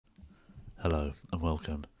Hello and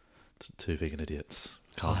welcome to Two Vegan Idiots.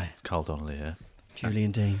 Carl Donnelly here. Julian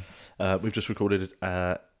Dean. We've just recorded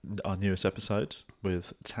our newest episode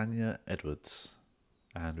with Tania Edwards,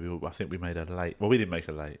 and I think we made her late. Well, we didn't make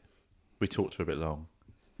her late. We talked for a bit long.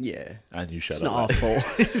 Yeah. And you shut It's up. not our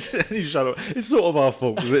fault. And you shut up. It's sort of our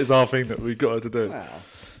fault because it's our thing that we've got her to do. Wow.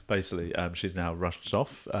 Basically, she's now rushed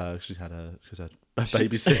off. She's had a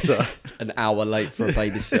babysitter. An hour late for a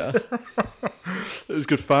babysitter. It was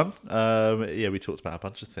good fun. We talked about a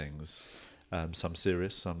bunch of things. Some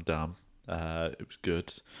serious, some dumb. It was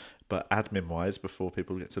good. But admin-wise, before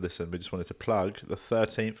people get to listen, we just wanted to plug the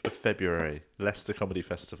 13th of February, Leicester Comedy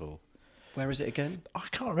Festival. Where is it again? I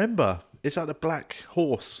can't remember. It's at the Black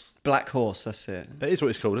Horse. Black Horse, that's it. That is what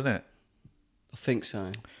it's called, isn't it? I think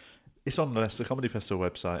so. It's on the Leicester Comedy Festival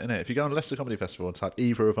website, isn't it? If you go on Leicester Comedy Festival and type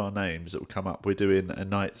either of our names, it will come up. We're doing a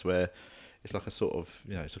night where it's like a sort of,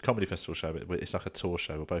 it's a comedy festival show, but it's like a tour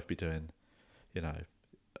show. We'll both be doing, a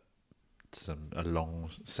long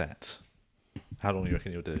set. How long do you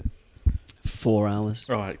reckon you'll do? 4 hours.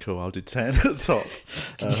 All right, cool. I'll do 10 at the top.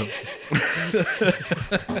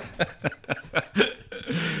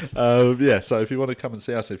 So if you want to come and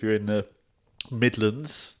see us, if you're in the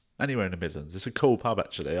Midlands, anywhere in the Midlands, it's a cool pub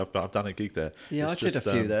actually. I've done a gig there. Yeah, It's I did a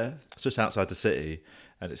few there. It's just outside the city,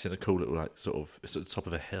 and it's in a cool little it's at the top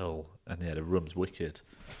of a hill, and the room's wicked.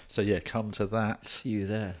 So yeah, come to that. See you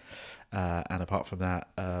there. And apart from that,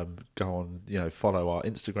 go on, follow our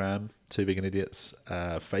Instagram, Two Vegan Idiots,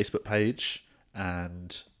 Facebook page,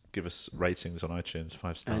 and give us ratings on iTunes,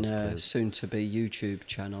 5 stars. And please. soon to be YouTube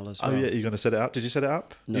channel as well. Oh yeah, you're going to set it up? Did you set it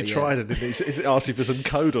up? Not you yet. tried it, didn't you? Is it asking for some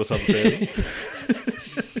code or something?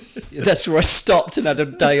 That's where I stopped and had a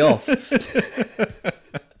day off.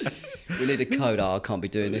 We need a code. I can't be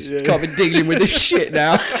doing this. Yeah. Can't be dealing with this shit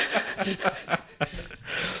now.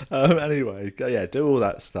 Anyway, yeah, do all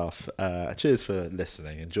that stuff. Cheers for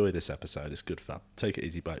listening. Enjoy this episode. It's good fun. Take it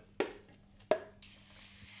easy, bye.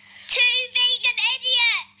 Two vegan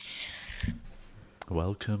idiots!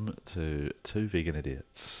 Welcome to Two Vegan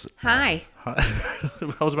Idiots. Hi. Hi.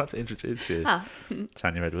 I was about to introduce you. Oh.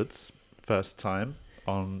 Tania Edwards, first time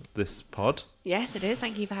on this pod. Yes, it is.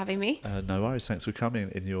 Thank you for having me. No worries. Thanks for coming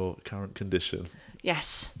in your current condition.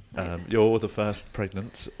 Yes. You're the first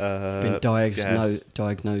pregnant. Been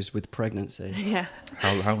diagnosed with pregnancy. Yeah.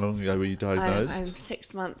 How long ago were you diagnosed? I'm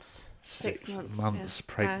 6 months. 6 months, months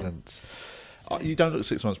yeah. pregnant. You don't look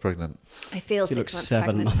 6 months pregnant. I feel You 6 look months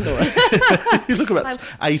 7 pregnant. months. You look about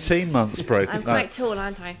 18 months pregnant. I'm quite tall,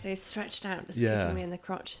 aren't I? So it's stretched out, just Yeah. kicking me in the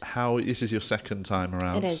crotch. This is your second time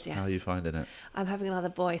around. It is, yes. How are you finding it? I'm having another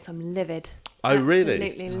boy, so I'm livid. Oh, really?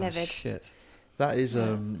 Absolutely livid. Shit. That is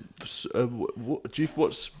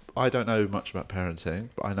I don't know much about parenting,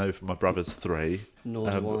 but I know from my brother's 3. Nor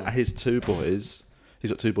do I. His 2 boys.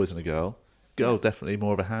 He's got 2 boys and a girl. Girl definitely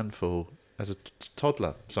more of a handful as a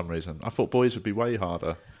toddler for some reason. I thought boys would be way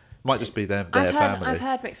harder. Might just be their family. I've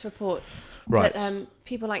heard mixed reports. Right. But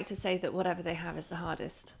people like to say that whatever they have is the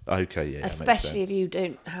hardest. Okay, yeah. Especially if you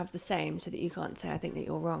don't have the same, so that you can't say, I think that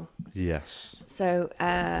you're wrong. Yes. So,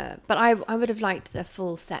 but I would have liked a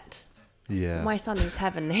full set. Yeah. My son is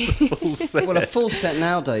heavenly. Full set. Well, a full set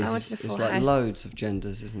nowadays I wanted a is full like house. loads of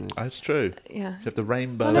genders, isn't it? That's true. Yeah. You have the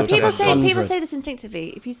rainbow. Well, no, I've people had say 100. this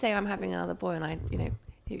instinctively. If you say I'm having another boy, and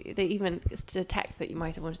they even detect that you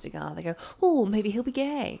might have wanted a girl, they go, "Oh, maybe he'll be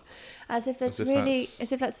gay," as if that's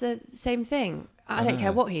the same thing. I don't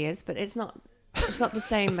care what he is, but it's not. It's not the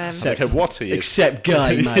same. Okay, what he is. Except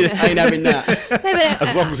gay, mate. Ain't having that. No, but,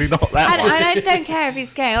 As long as he's not that one. I don't care if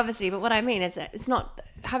he's gay, obviously. But what I mean is that it's not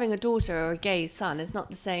having a daughter or a gay son is not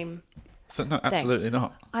the same. No, absolutely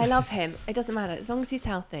not. I love him. It doesn't matter as long as he's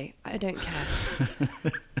healthy. I don't care.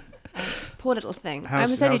 Poor little thing. I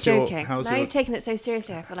was only joking. Now you've taken it so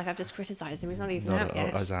seriously, I feel like I've just criticised him. He's not even out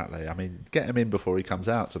yet. Exactly. I mean, get him in before he comes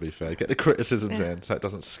out, to be fair. Get the criticisms in so it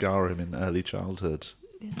doesn't scar him in early childhood.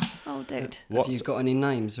 Yeah. Oh, dude. Have you got any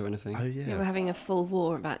names or anything? Oh, yeah. Yeah, we're having a full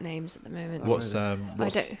war about names at the moment.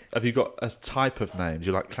 Have you got a type of name? Do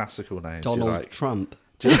you like classical names? Donald Trump.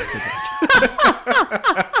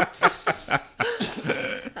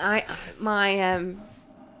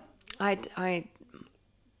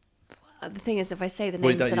 The thing is, if I say the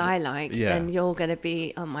names that I like, yeah. then you're going to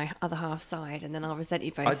be on my other half side, and then I'll resent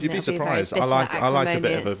you both. You'd and be it'll very surprised. bitter, I like a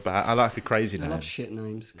bit of I like a crazy I name. love shit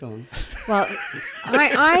names. Go on. Well,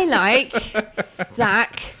 I like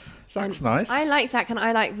Zach. Zach's nice. I like Zach, and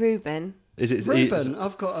I like Ruben. Reuben.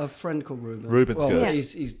 I've got a friend called Reuben. Reuben's good. Yeah.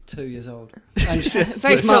 He's 2 years old. And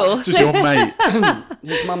Very tall. Just your mate.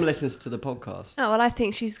 his mum listens to the podcast. Oh well, I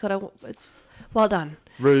think she's got a. Well done.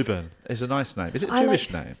 Reuben is a nice name. Is it a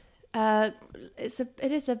Jewish name?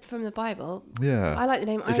 It is from the Bible. Yeah. I like the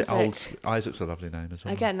name Is Isaac. it old? Isaac's a lovely name as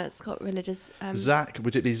well. Again, that's got religious. Zach,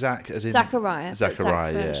 would it be Zach as in Zachariah.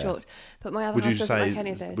 Zachariah, Zach yeah. short. But my other Would half you doesn't say? like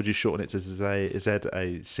any of those. Would you shorten it to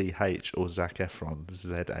Z-A-C-H or Zac Efron?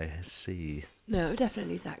 Z-A-C. No,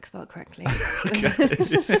 definitely Zach spelled correctly.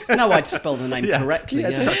 No, I'd spell the name correctly.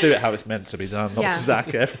 Yeah, just do it how it's meant to be done, not Yeah. Zac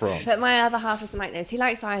Efron. But my other half doesn't like those. He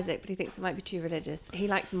likes Isaac, but he thinks it might be too religious. He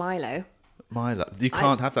likes Milo. Milo. You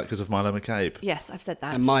can't have that because of Milo McCabe. Yes, I've said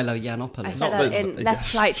that. And Milo I Yiannopoulos. said that in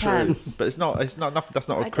less polite terms. But it's not. That's not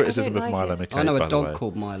a I criticism don't of like Milo it. McCabe. I know by a the way. dog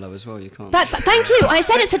called Milo as well. You can't. Thank you. I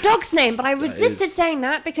said it's a dog's name, but I resisted saying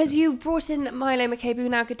that because you brought in Milo McCabe, who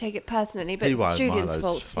now could take it personally. But He won't. it's Julian's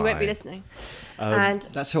Milo's fault. You won't be fine. listening. And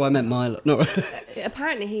That's how I meant Milo. No.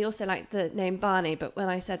 apparently he also liked the name Barney, but when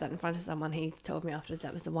I said that in front of someone, he told me afterwards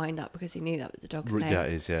that was a wind-up because he knew that was a dog's name. Yeah,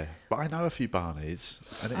 it is. Yeah, but I know a few Barneys.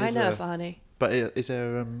 And I know a Barney. But is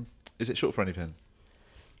there? Is it short for anything?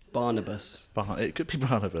 Barnabas. It could be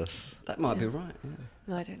Barnabas. That might be right. Yeah.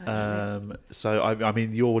 No, I don't know. So I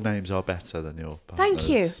mean, your names are better than your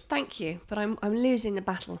partners. Thank you. But I'm losing the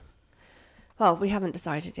battle. Well, we haven't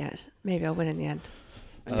decided yet. Maybe I'll win in the end.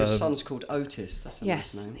 And your son's called Otis. That's a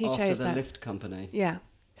Yes, nice name. he After chose the that. lift company. Yeah.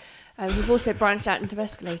 We've also branched out into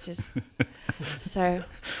escalators. So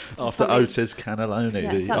After something- Otis Cannelloni,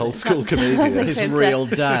 Yeah, the something- old school something- comedian. His Him to- real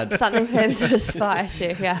dad. something for him to aspire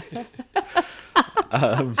to. Yeah.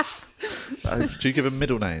 Do you give them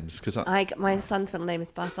middle names? Because My son's middle name is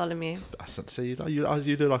Bartholomew. see, you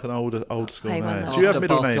do like an old school I won name. that. Do you have After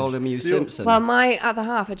middle Bartholomew names? Do you- Simpson. Well, my other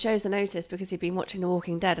half had chosen Otis because he'd been watching The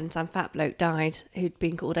Walking Dead and some fat bloke died who'd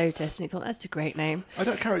been called Otis, and he thought that's a great name. Oh,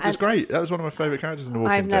 that character's And- great. That was one of my favourite characters in The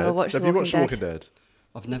Walking I've Dead. never watched Have The you Walking watched The Walking Dead?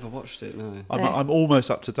 I've never watched it, no. I'm almost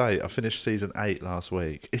up to date. I finished season 8 last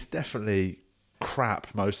week. It's definitely crap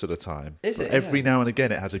most of the time. Is But it? every Yeah. now and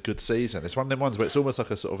again it has a good season. It's one of them ones where it's almost like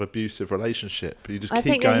a sort of abusive relationship. You just I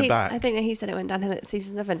keep think that going he, back. I think that he said it went downhill at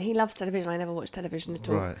season 7. He loves television. I never watch television at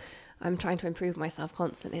all. Right. I'm trying to improve myself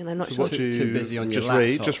constantly, and I'm not So sure. what do you Too busy on your just read?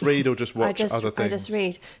 laptop. Just read or just watch other things? I just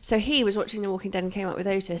read. So he was watching The Walking Dead and came up with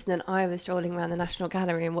Otis, and then I was strolling around the National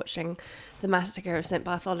Gallery and watching the massacre of St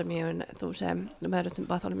Bartholomew, and I thought the murder of St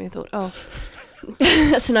Bartholomew. I thought, oh,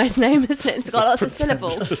 that's a nice name, isn't it? It's got lots of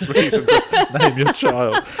syllables. Just reason to name your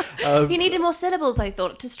child. He needed more syllables, I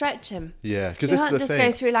thought, to stretch him. Yeah, because You this is can't the just thing.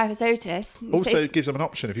 go through life as Otis. You Also, say- it gives them an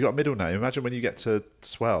option. If you've got a middle name, imagine when you get to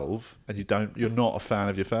 12 and you're not a fan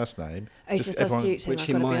of your first name. Otis just does everyone- suit him. Which I've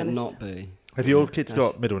he got to be might honest. not be. Have your kids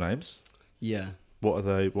got middle names? Yeah. What are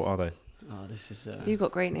they? Oh, this is... You've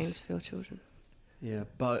got great names for your children. Yeah,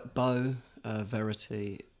 Bo,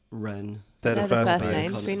 Verity, Ren. They're the first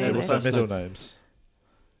names. We They're knew the What's this. their first middle name. names?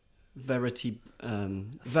 Verity.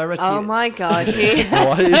 Oh my God! He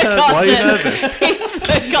Why are you nervous? He's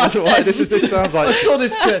forgotten. Why, this sounds I like... saw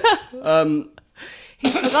this.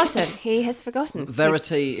 He's forgotten. He has forgotten.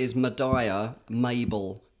 Verity is Medea,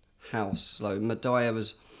 Mabel House. So Medea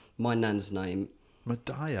was my nan's name.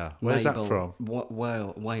 Medea. Where's Mabel, that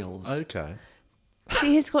from? Wales. Okay.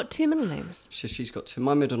 She has got 2 middle names. She's got two.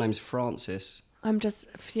 My middle name's Francis, I'm just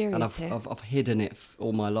and furious here. I've hidden it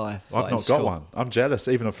all my life. I've like in not got school. one. I'm jealous,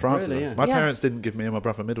 even of Francis. Really, yeah. My Yeah. parents didn't give me and my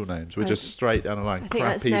brother middle names. We're I- just straight down the line. I think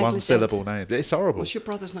that's Crappy negligent. one-syllable names. It's horrible. What's your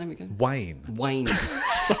brother's name again? Wayne. Wayne.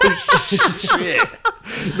 So shit.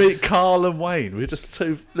 Meet Carl and Wayne. We're just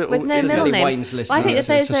two little... With no If there's middle any names. Wayne's listening, I think that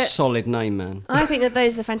it's those a are. solid name, man. I think that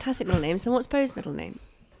those are fantastic middle names. And what's Bo's middle name?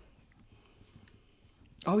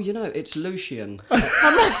 Oh, you know, it's Lucian.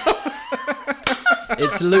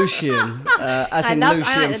 It's Lucian, as I in like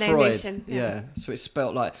Lucian the name Freud. Lucian, yeah. Yeah, so it's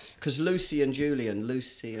spelt like because Lucy and Julian,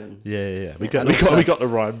 Lucian, Yeah. We And got the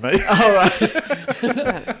rhyme, mate.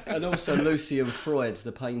 and also Lucian Freud,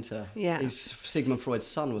 the painter. Yeah. He's Sigmund Freud's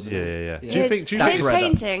son, wasn't Yeah, he? yeah. Do you think his it's-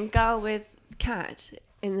 painting, Girl with Cat,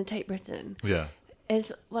 in the Tate Britain, Yeah.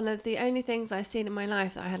 is one of the only things I've seen in my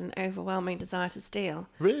life that I had an overwhelming desire to steal.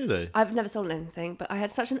 Really? I've never stolen anything, but I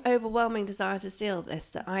had such an overwhelming desire to steal this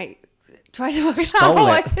that I tried to work out Stole how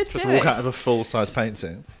I it. could Just do walk it. out of a full-size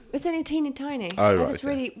painting. It's only teeny tiny. Oh, I right, just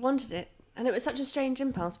okay. really wanted it, and it was such a strange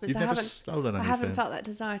impulse because You've I never haven't, stolen I anything? haven't felt that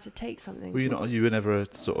desire to take something. You were never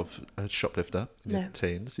a sort of a shoplifter in your No.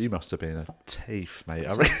 teens? You must have been a thief, mate.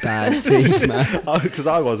 Bad teeth, man. Because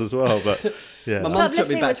I was as well, but yeah. My mum took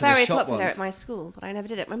me Shoplifting back was to the very shop popular once. at my school, but I never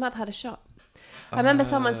did it. My mother had a shop. I remember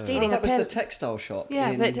someone Oh, stealing a that was pin. the textile shop. Yeah,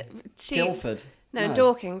 in but she Guildford. No,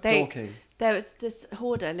 Dorking. Dorking. There was this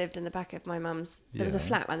hoarder lived in the back of my mum's. There was a Yeah.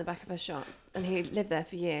 flat around the back of her shop, and he lived there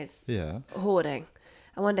for years, Yeah. hoarding.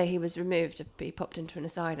 And one day he was removed. He popped into an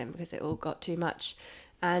asylum because it all got too much.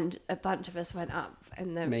 and a bunch of us went up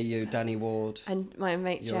in the... Me, you, Danny Ward. And my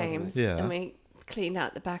mate Your other James. mate. Yeah. And we cleaned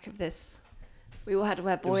out the back of this. We all had to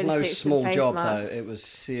wear It was boiler no suits small and face job, masks. though. It was It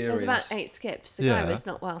serious. was about 8 skips. The Yeah. guy was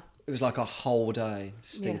not well. It was like a whole day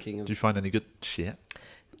stinking Do of... you find any good shit?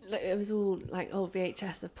 Like, it was all like old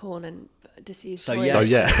VHS of porn and disused So, toys.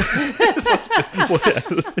 yes. So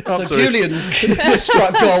yeah. So Julian's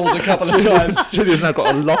struck gold a couple of times. Julian's now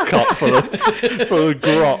got a lockup for a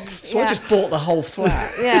grot. So I Yeah. just bought the whole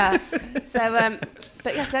flat. Yeah. So,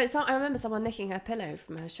 but yeah, so I remember someone nicking her pillow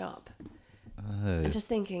from her shop. Oh. And just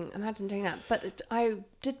thinking, imagine doing that. But I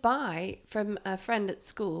did buy from a friend at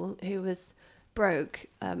school who was broke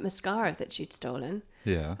mascara that she'd stolen.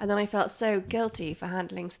 Yeah. And then I felt so guilty for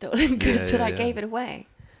handling stolen goods that yeah, I yeah. gave it away.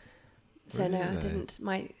 So no, I Really? didn't.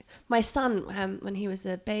 My son, when he was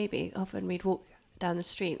a baby, often we'd walk down the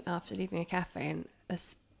street after leaving a cafe and a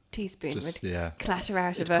teaspoon Just, would yeah. clatter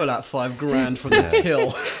out Just of pull a... out $5,000 from the till.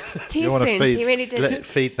 You want to Teaspoons, he really did.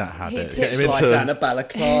 feed that habit. did. Get him Slide down into, a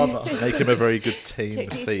balaclava. make him a very good teen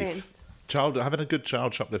Took thief. teaspoons. Having a good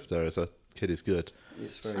child shoplifter as a kid is good.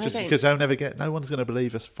 It's very... I Just don't- because they'll never get. No one's going to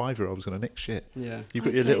believe a 5-year-old's going to nick shit. Yeah. You've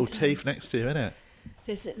got I your little don't, teeth next to you, innit?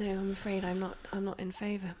 No, I'm afraid I'm not in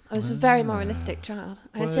favour. I was a very moralistic child.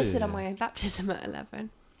 I Were insisted on you? my own baptism at 11.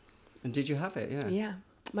 And did you have it? Yeah. Yeah.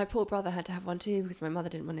 My poor brother had to have one too because my mother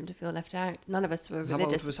didn't want him to feel left out. None of us were How old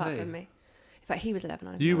religious was apart he? from me. In fact, he was 11.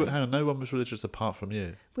 I was You 9. hang on, no one was religious apart from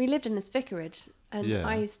you. We lived in this vicarage, and Yeah.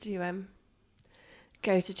 I used to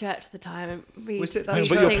go to church at the time and read. Was it that Hang on,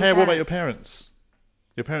 church? but things what about your out. parents?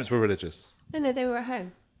 Your parents were religious. No, they were at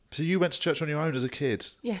home. So you went to church on your own as a kid?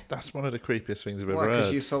 Yeah. That's one of the creepiest things I've Why? ever Because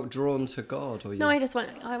heard. you felt drawn to God, or you? No, I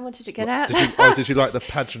wanted to get out. Did you like the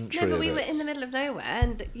pageantry No, but of we it? were in the middle of nowhere,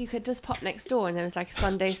 and you could just pop next door, and there was like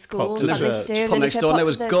Sunday school, pop to something church. to do. Just and pop then you next could door, and pop there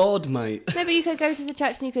was to the- God, mate. No, but you could go to the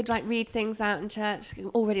church and you could like read things out in church,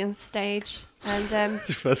 already on stage, and Your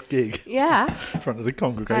first gig yeah, in front of the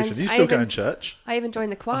congregation. And You I still go even- in church? I even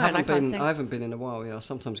joined the I choir, and I haven't can't been. sing. I haven't been in a while. Yeah, I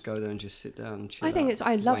sometimes go there and just sit down and chill. I think out,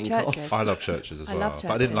 I love wank off. churches. I love churches as I well. love But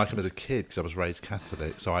I didn't churches. like them as a kid because I was raised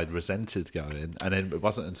Catholic, so I'd resented going. And then it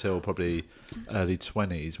wasn't until probably early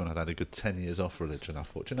 20s when I'd had a good 10 years off religion, I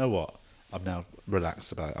thought, "Do you know what? I'm now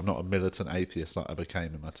relaxed about it. I'm not a militant atheist like I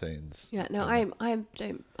became in my teens." Yeah, no, I'm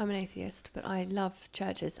an atheist, but I love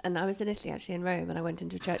churches. And I was in Italy, actually, in Rome, and I went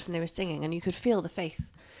into a church and they were singing, and you could feel the faith,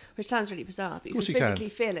 which sounds really bizarre, but you course could you can. physically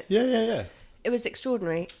feel it. Yeah. It was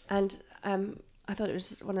extraordinary, and I thought it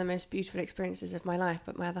was one of the most beautiful experiences of my life,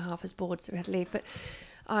 but my other half was bored, so we had to leave. But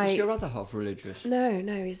Is your other half religious? No,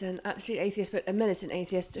 he's an absolute atheist, but a militant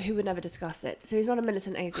atheist who would never discuss it. So he's not a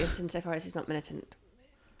militant atheist insofar as he's not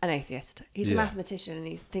an atheist. He's a Yeah. mathematician and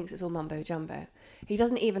he thinks it's all mumbo jumbo. He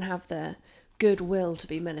doesn't even have the goodwill to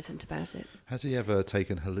be militant about it. Has he ever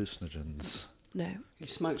taken hallucinogens? No, He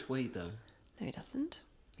smoked weed though. he doesn't.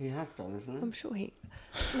 He has done, isn't I'm sure he.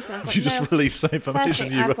 Listen, I've got You just no, released some information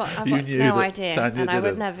firstly, you I've got knew no that idea, Tanya and I would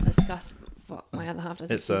didn't. never discuss what my other half does.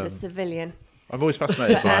 It's, He's a civilian. I'm always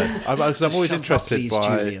fascinated by because I'm always Shut up, interested please,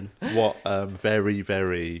 by Julian. what very,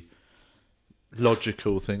 very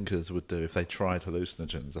logical thinkers would do if they tried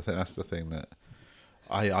hallucinogens. I think that's the thing that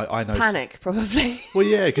I know. Panic, probably. Well,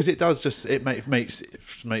 yeah, because it does just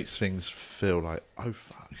makes things feel like, oh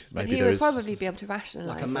fuck. But Maybe he there would is. probably be able to rationalise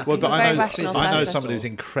Like a it. math- Well, He's but a very I know rational I know person. somebody who's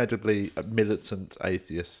incredibly militant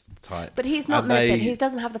atheist type. But he's not and militant. they- He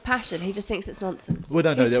doesn't have the passion. He just thinks it's nonsense. Well,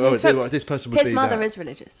 no, this person would his be mother that. is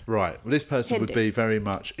religious. Right. Well, this person would Hindu. be very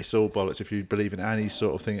much, it's all bollocks. If you believe in any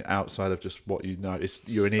sort of thing outside of just what you know,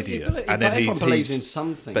 you're an idiot. And then everyone believes in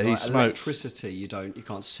something. But he like smokes. electricity. You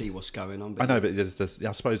can't see what's going on. I know, but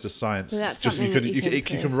I suppose the science. Well, that's just something that you you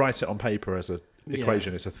can can write it on paper as a Yeah.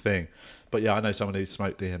 equation. It's a thing. But yeah, I know someone who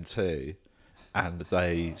smoked DMT, and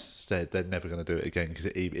they said they're never going to do it again because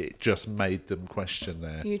it just made them question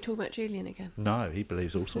their. You talk about Julian again. No, he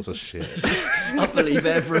believes all sorts of shit. I believe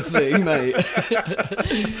everything, mate.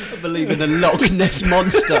 I believe in the Loch Ness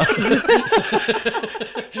monster.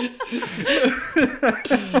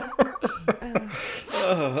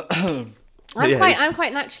 I'm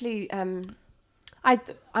quite naturally.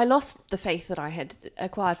 I lost the faith that I had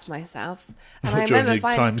acquired for myself, and I During remember your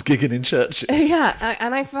finding. times gigging in churches. Yeah,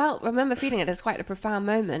 and I remember feeling it as quite a profound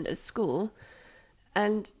moment at school,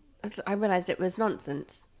 and I realised it was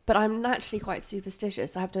nonsense. But I'm naturally quite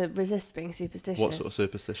superstitious. I have to resist being superstitious. What sort of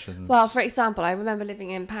superstitions? Well, for example, I remember living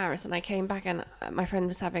in Paris and I came back and my friend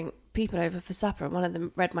was having people over for supper and one of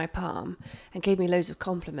them read my palm and gave me loads of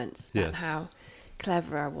compliments about Yes. how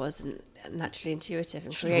clever I was and naturally intuitive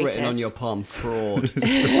and Should creative. have written on your palm, fraud.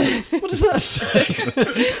 what does that say?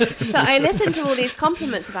 But I listened to all these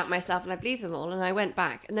compliments about myself and I believed them all, and I went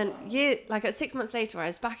back, and then 6 months later I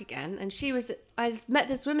was back again, and I met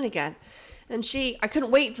this woman again, and I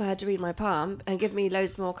couldn't wait for her to read my palm and give me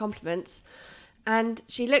loads more compliments, and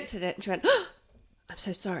she looked at it and she went, oh, I'm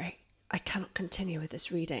so sorry, I cannot continue with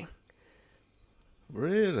this reading.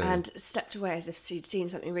 Really? And stepped away as if she'd seen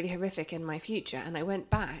something really horrific in my future, and I went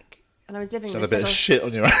back. And I was living She in had a this bit little... of shit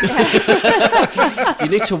on your hands. You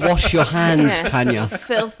need to wash your hands, Yeah, Tanya.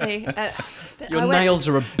 filthy. Your nails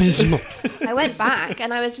are abysmal. I went back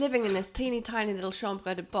and I was living in this teeny tiny little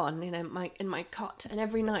chambre de bonne, in my cot. And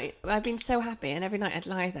every night, I'd been so happy, and every night I'd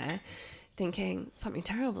lie there thinking something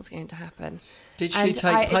terrible's going to happen. Did she And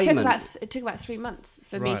take payment? It took about 3 months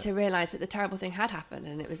for me Right. to realise that the terrible thing had happened,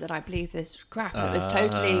 and it was that I believed this crap, and it was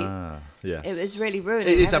totally... Yes. It was really ruining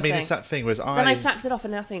It is. I everything. mean, it's that thing where Then I snapped it off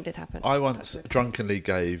and nothing did happen. I once drunkenly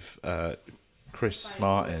gave Chris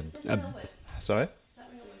Martin. Sorry?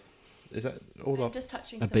 Is that all I'm our, just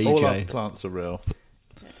touching A some... bee. all our BJ. plants are real?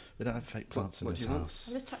 We don't have fake plants in what this do you want? house.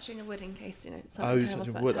 I'm just touching the wood in case, Oh, something terrible's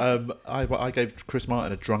about to happen. I gave Chris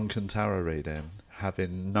Martin a drunken tarot reading,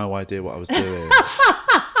 having no idea what I was doing.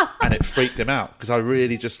 And it freaked him out because I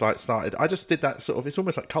really just started. I just did that sort of. It's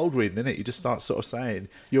almost like cold reading, isn't it? You just start sort of saying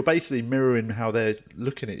you're basically mirroring how they're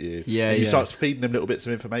looking at you. Yeah, and you yeah. start feeding them little bits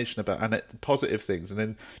of information about positive things, and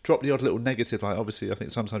then drop the odd little negative. Like obviously, I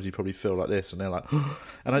think sometimes you probably feel like this, and they're like,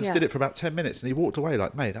 and I just Yeah. did it for about 10 minutes, and he walked away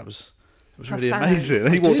like, mate, that was really Profound. amazing.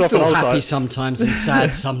 And he I do walked off, feel and I was happy like, sometimes and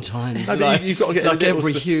sad sometimes. I mean, you've got to get like a little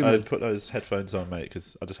every human. Put those headphones on, mate,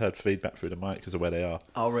 because I just heard feedback through the mic because of where they are.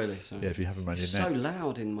 Oh, really? Sorry. Yeah, if you have them around your So neck.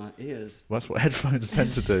 loud in my ears. Well, that's what headphones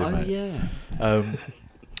tend to do, Oh, mate. yeah.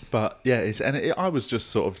 But yeah, I was just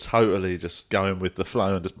sort of totally just going with the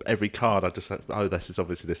flow, and just every card I just like, oh,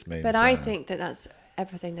 this means. But I think that that's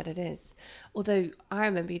everything that it is. Although I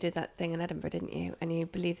remember you did that thing in Edinburgh, didn't you? And you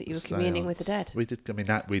believed that you were communing with the dead. We did. I mean,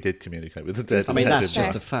 we did communicate with the dead. I mean, Yeah, that's didn't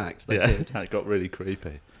just we? a fact. They yeah, did. that got really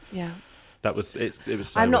creepy. Yeah. That was it. It was.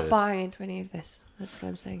 So I'm not weird. buying into any of this. That's what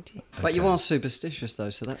I'm saying to you. But you are superstitious, though,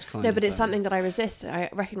 so that's kind of... No, but it's something that I resist. I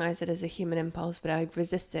recognise it as a human impulse, but I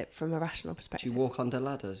resist it from a rational Do perspective. you walk under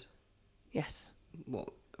ladders? Yes. What,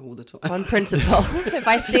 all the time? On principle. If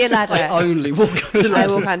I see a ladder, I only walk under I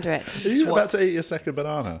ladders. walk under it. Are you about to eat your second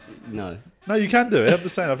banana? No. No, you can do it. I'm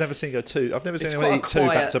just saying. I've never seen you go two. I've never seen anyone eat two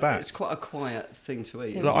back to back. It's quite a quiet thing to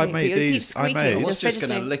eat. Yeah, Look, you I do, made but you keep these. I squeaking. I made. You're was just going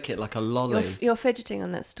to fidgeting. lick it like a lolly. You're fidgeting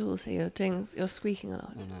on that stool, so you're squeaking a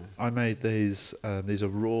lot. I made these. These are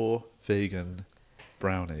raw vegan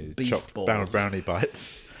brownies. Beef balls. Brownie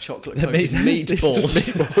bites. Chocolate They're coated these are just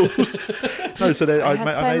meatballs. meatballs. No, so I I had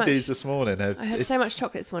made, so I made much- these this morning. I had so much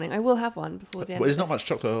chocolate this morning. I will have one before the end. Well, there's of not this. much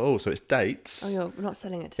chocolate at all. So it's dates. Oh, you're not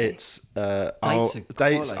selling it to me. It's Dates are dates,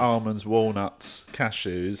 quality. almonds, walnuts,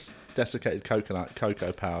 cashews, desiccated coconut,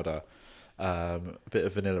 cocoa powder, a bit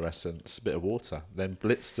of vanilla essence, a bit of water. Then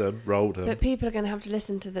blitzed them, rolled them. But people are going to have to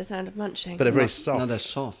listen to the sound of munching. But they're very No, soft. No, they're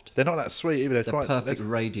soft. They're not that sweet either. They're perfect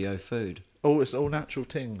radio food. It's all natural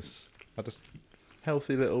things. I just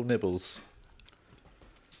healthy little nibbles.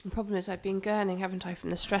 The problem is I've been gurning, haven't I, from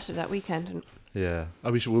the stress of that weekend, and Yeah.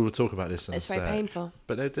 We will talk about this. In it's a very sec. painful.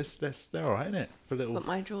 But they're all right, isn't it? For little. But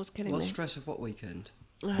my jaw's killing What me. stress of what weekend?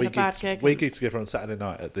 I had a bad gig. We gigged together on Saturday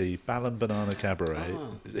night at the Ballon Banana Cabaret.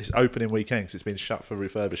 Oh. It's opening weekend because it's been shut for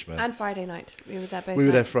refurbishment. And Friday night. We were there both we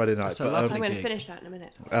were there nights. Friday night. That's a but, lovely I'm going to gig. finish that in a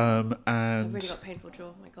minute. and I've really got painful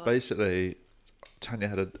jaw. My God. basically, Tanya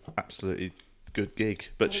had an absolutely good gig,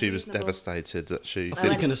 but Had a she was reasonable- devastated that she. I I thought you were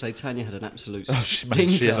went- going to say Tanya had an absolute She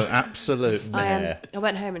stinker. had an absolute mare. I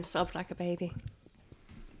went home and sobbed like a baby.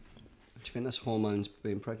 Do you think that's hormones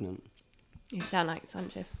being pregnant? You sound like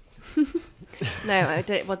Sanjiv. No, it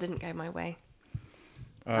didn't go my way.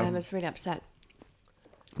 I was really upset.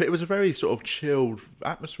 But it was a very sort of chilled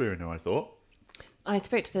atmosphere in there, I thought. I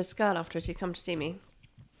spoke to this girl afterwards who come to see me,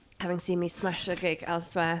 having seen me smash a gig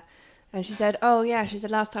elsewhere. And she said, oh, yeah, she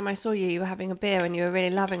said, last time I saw you, you were having a beer and you were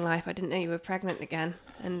really loving life. I didn't know you were pregnant again.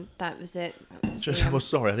 And that was it. That was Just, the, I was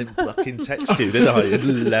sorry, I didn't fucking text you, did I, you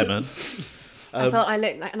lemon? I thought I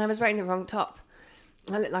looked like, and I was wearing the wrong top.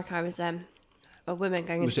 I looked like I was a woman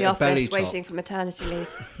going Was into it the a belly office top? waiting for maternity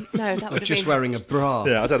leave. No, that Or would have just been... wearing a bra?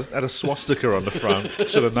 Yeah, I had a swastika on the front.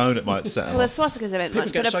 Should have known it might set Well, the swastika's a bit People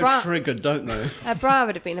much, get but so a bra... triggered, don't they? A bra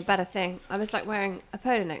would have been a better thing. I was like wearing a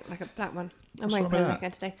polo neck, like a black one. I'm What's wearing a wrong with polo that? neck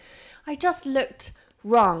again today. I just looked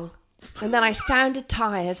wrong. And then I sounded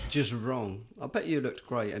tired. Just wrong. I bet you looked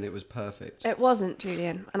great and it was perfect. It wasn't,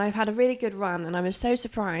 Julian. And I've had a really good run, and I was so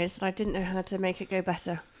surprised that I didn't know how to make it go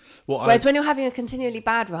better. Whereas when you're having a continually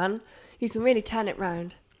bad run, you can really turn it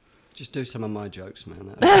round. Just do some of my jokes,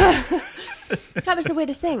 man. That was the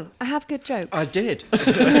weirdest thing. I have good jokes. I did.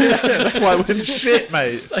 That's why I went shit,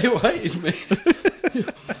 mate. They hated me.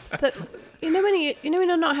 But when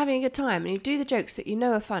you're not having a good time and you do the jokes that you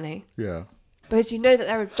know are funny, Yeah. because you know that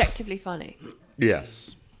they're objectively funny.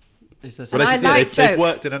 Yes. Is there And I like they've jokes.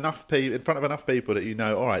 worked in front of enough people that you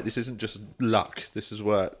know, all right, this isn't just luck. This has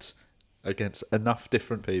worked against enough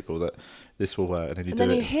different people that this will work. And then you And do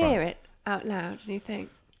then it you in hear front. it out loud and you think,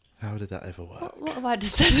 How did that ever work? what have I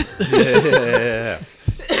just said? Yeah.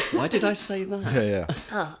 Why did I say that? Yeah.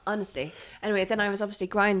 Oh, honestly. Anyway, then I was obviously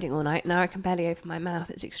grinding all night. Now I can barely open my mouth.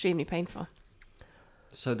 It's extremely painful.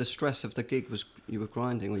 So the stress of the gig was you were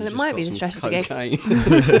grinding, or Well, you it just might got be the some stress of the gig. cocaine?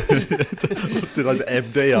 Did I say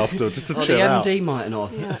MD after just to Oh, the chill out? MD might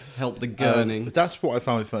not help the gurning. That's what I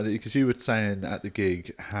found funny because you were saying at the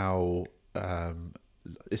gig how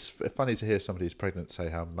it's funny to hear somebody who's pregnant say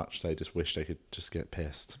how much they just wish they could just get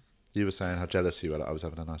pissed. You were saying how jealous you were that I was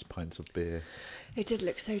having a nice pint of beer. It did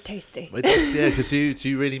look so tasty. Yeah, because do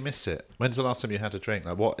you really miss it? When's the last time you had a drink?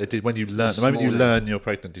 Like what it did when you learn? The moment you morning. learn you're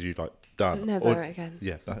pregnant, did you like done? Never again.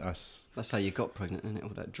 Yeah, that's That's how you got pregnant, isn't it? All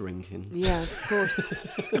that drinking. Yeah, of course.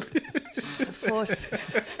 Of course.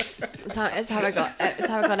 It's how I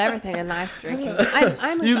got everything in life, drinking.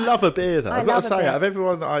 you love a beer though. I I've got love to a say, beer. out of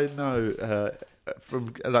everyone that I know,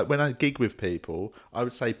 from like when I gig with people, I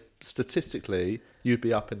would say statistically you'd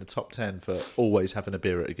be up in the top 10 for always having a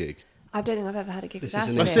beer at a gig. I don't think I've ever had a gig This without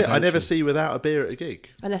is a an That's beer. it. I never see you without a beer at a gig.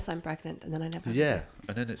 Unless I'm pregnant, and then I never have a Yeah, beer.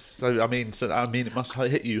 and then it's so. I mean, it must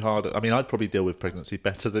hit you harder. I mean, I'd probably deal with pregnancy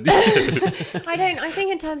better than you. I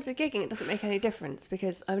think in terms of gigging, it doesn't make any difference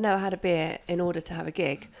because I've never had a beer in order to have a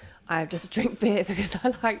gig. I just drink beer because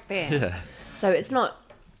I like beer. Yeah. So it's not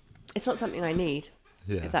something I need.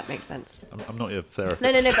 Yeah. If that makes sense. I'm not your therapist.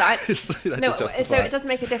 No, but I, You no. have to So justify it does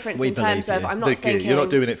make a difference We in terms believe of you. I'm the not gig. thinking. You're not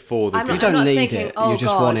doing it for the I'm gig. You don't not need thinking, it, oh you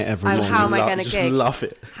just God, want it every morning. How am I going to just gig? love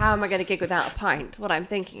it. How am I going to gig without a pint? What I'm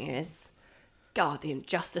thinking is, God, the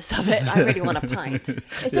injustice of it. I really want a pint. It's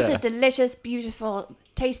just Yeah. a delicious, beautiful,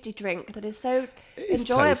 tasty drink that is so It is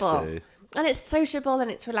enjoyable. tasty. And it's sociable and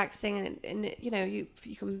it's relaxing and you know, you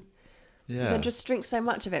can Yeah. just drink so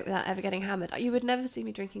much of it without ever getting hammered. You would never see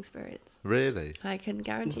me drinking spirits. Really? I can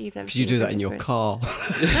guarantee you've never Because seen you do me that in drinking your spirits. car.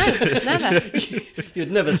 No, never.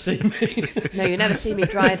 You'd never see me. No, you never see me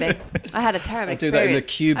driving. I had a terrible I do experience. that in the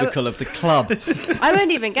cubicle of the club. I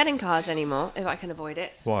won't even get in cars anymore if I can avoid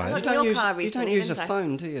it. Why? I You got You in don't your use, car you recently, don't use a didn't I?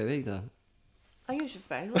 phone, do you, either? I use your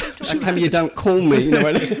phone. What are you How talking come about? you don't call me? You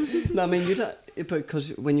know, no, I mean, you don't, because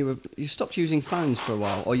when you stopped using phones for a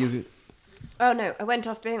while, or you... Oh no, I went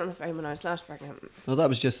off being on the phone when I was last pregnant. Well, that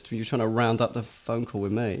was just you trying to round up the phone call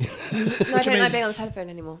with me. No, I don't like being on the telephone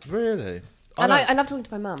anymore. Really? I love talking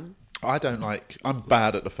to my mum. I don't like. I'm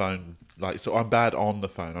bad at the phone. Like, so I'm bad on the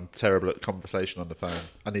phone. I'm terrible at conversation on the phone.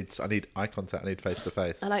 I need eye contact. I need face to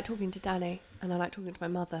face. I like talking to Danny, and I like talking to my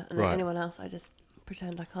mother, and Right. then anyone else, I just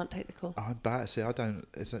pretend I can't take the call. I'm bad. See, I don't.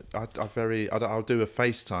 I'll do a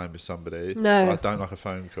FaceTime with somebody. No. But I don't like a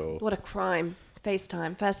phone call. What a crime!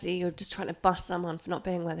 FaceTime. Firstly, you're just trying to bust someone for not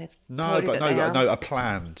being where they've No, told you but that they are. no. I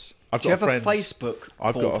planned. I've Do you got ever a friend. Facebook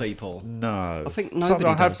I've call got people? No, I think Something nobody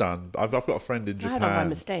I have does. done. I've got a friend in I Japan had one by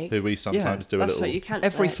mistake. who we sometimes do a that's little. So you cancel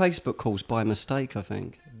Every it. Facebook call's by mistake, I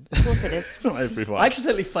think. Of course it is. Not everyone. I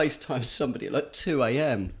accidentally FaceTimed somebody at like 2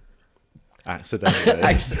 a.m. Accidentally.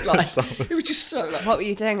 It was just so like What were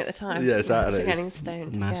you doing at the time? Yeah, exactly. Getting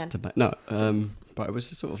stoned. Again. masturbate. No, but it was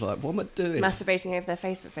just sort of like, what am I doing? Masturbating over their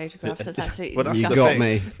Facebook photographs. That's absolutely Well, that's You the disgusting. got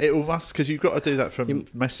thing. me. It will must because you've got to do that from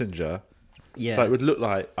Messenger. Yeah. So it would look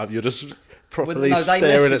like you're just Well, properly no, they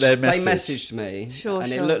staring at their messaged- message. They messaged me, Sure,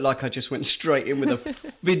 and sure. it looked like I just went straight in with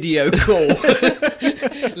a video call.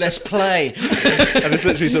 Let's play. And it's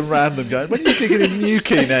literally some random going, when are you gigging in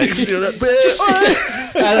Newquay next? You're like,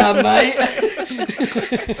 Hello, mate.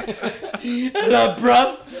 Hello,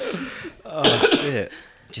 bruv. oh, shit.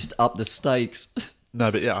 Just up the stakes. No,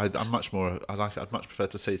 but yeah, I'd much prefer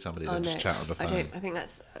to see somebody Oh, than no. just chat on the phone. I think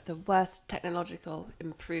that's the worst technological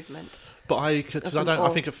improvement. But I All.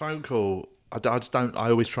 think a phone call, I just don't, I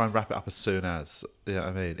always try and wrap it up as soon as, you know what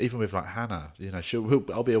I mean? Even with like Hannah, you know,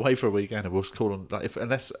 I'll be away for a weekend and we'll call on, like,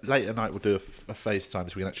 unless late at night we'll do a FaceTime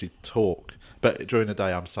so we can actually talk. But during the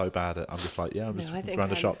day I'm so bad at, I'm just like, yeah, I'm just I think around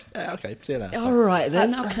the I'm- shops. Yeah, okay, see you later. All right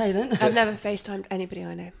then. Okay then. I've never FaceTimed anybody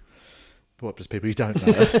I know. What, just people you don't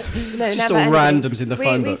know? No, Just never all anybody. randoms in the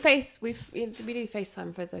phone book. We do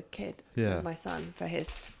FaceTime for the kid, Yeah. my son, for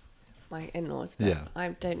his my in-laws, but Yeah. I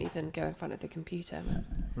don't even go in front of the computer.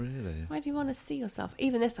 Really? Why do you want to see yourself?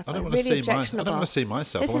 Even this, I I find don't want to really see I objectionable. don't want to see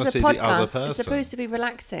myself. This I want to is a see the other podcast. person. It's supposed to be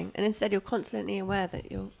relaxing, and instead you're constantly aware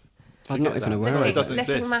that you're I'm not even aware of It it. doesn't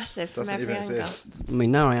looking exist. massive from Doesn't every even angle. exist. I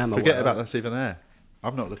mean, now I am Forget aware. about that's even there.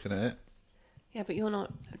 I'm not looking at it. Yeah, but you're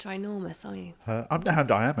not ginormous, are you? I'm damned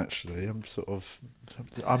I am actually.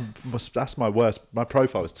 That's my worst. My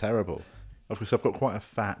profile is terrible. Obviously, I've got quite a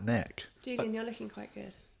fat neck. Julian, you're looking quite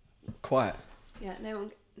good. Quiet. Yeah, no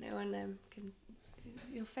one can.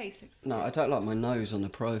 Your face looks. No, I don't like my nose on the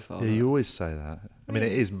profile. Yeah, you always say that. I mean,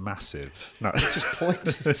 it is massive. No, it's just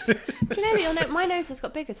pointed. Do you know that my nose has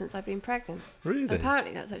got bigger since I've been pregnant? Really?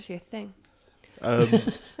 Apparently, that's actually a thing. does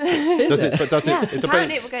it? But does Yeah, it?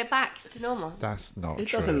 apparently it will go back to normal. That's not It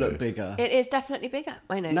true. doesn't look bigger. It is definitely bigger.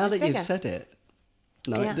 My nose Now is that bigger. you've said it.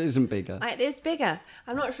 No, Yeah. it isn't bigger. It is bigger.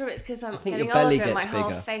 I'm not sure if it's because I'm think getting your belly older and my gets whole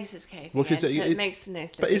bigger. face is caving Well, in, 'cause so it- it makes the nose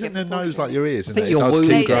look But isn't bigger the nose like proportionally. your ears? I And think it your does womb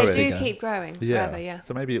keep They growing. do bigger. keep growing Yeah. forever, yeah.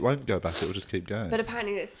 So maybe it won't go back. It will just keep going. But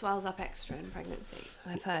apparently it swells up extra in pregnancy,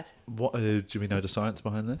 I've heard. What do we know the science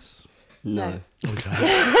behind this? No.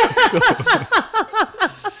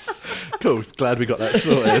 Cool. Glad we got that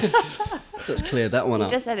sorted. So let's clear that one You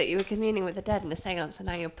up. just said that you were communing with the dead in a seance, and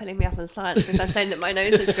now you're pulling me up on science because I'm saying that my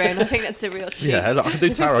nose has grown. I think that's a real cheat. Yeah, look, I can do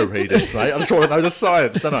tarot readings, mate. I just want to know the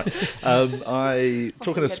science, don't I?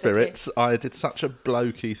 Talking good, of spirits, I did such a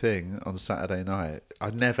blokey thing on Saturday night. I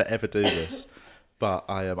never ever do this, but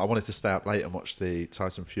I wanted to stay up late and watch the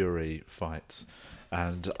Tyson Fury fight,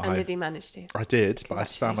 and did he manage to? I did, but I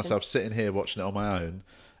found Congratulations. myself sitting here watching it on my own.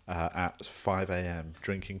 At 5 a.m.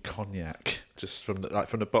 drinking cognac just from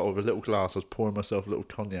the bottle of a little glass. I was pouring myself little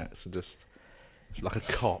cognacs and just like a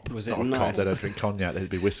cop. Was it Not a nice? cop. They don't drink cognac. They'd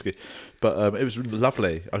be whiskey. But it was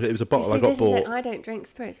lovely. It was a You bottle see, I got this is bought. it. I don't drink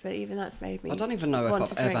spirits, but even that's made me. I don't even know if want I've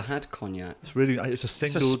to ever drink. had cognac. It's a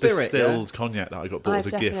single spirit, distilled cognac that I got bought I've as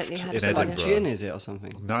a gift definitely had in it. Is it like Edinburgh. gin, is it, or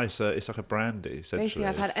something? No, it's like a brandy essentially. Basically,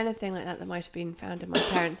 I've had anything like that might have been found in my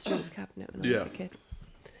parents' drinks cabinet when I was a kid.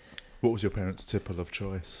 What was your parents' tipple of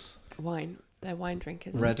choice? Wine. They're wine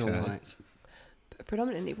drinkers. Red or Okay. white?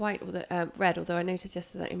 Predominantly white, red, although I noticed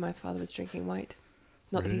yesterday that my father was drinking white.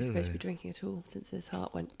 Not that he's supposed to be Really? drinking at all since his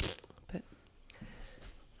heart went, but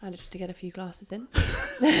I managed to get a few glasses in.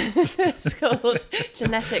 It's called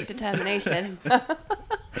genetic determination.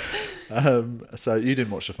 So you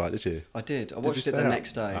didn't watch the fight, did you? I did. I Did watched you it the stay up?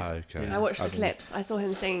 next day. Oh, okay. I watched the I've- clips. I saw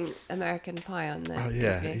him sing American Pie on the Oh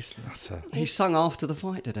yeah, TV. he's nutter. He sung after the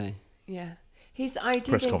fight today. Yeah. I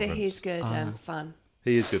do Press think that conference. he's good fun.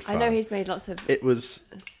 He is good fun. I know he's made lots of... It was.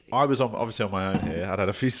 I was obviously on my own here. I'd had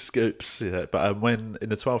a few scoops, but when in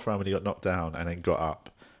the 12th round when he got knocked down and then got up,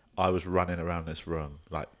 I was running around this room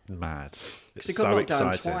like mad. It's He got so knocked down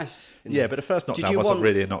exciting. twice. Yeah, but the first Did knockdown you wasn't want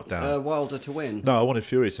really a knockdown. Wilder to win? No, I wanted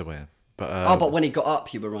Fury to win. But But when he got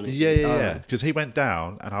up, you were running. yeah, because he went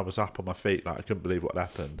down and I was up on my feet like I couldn't believe what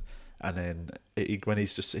happened. And then when he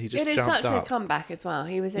just It is jumped such up. a comeback as well.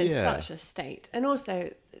 He was in Yeah. such a state. And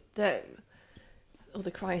also, all the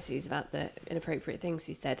crises about the inappropriate things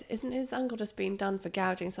he said. Isn't his uncle just being done for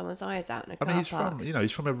gouging someone's eyes out in a car I mean, park?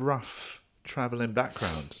 he's from a rough travelling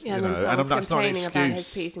background. Yeah, you and know, then and someone's that's not an complaining about his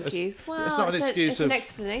excuse. P's and It's- Q's. Well, it's not an excuse it's of. an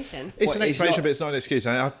explanation. It's Well, an he's explanation, not- but it's not an excuse.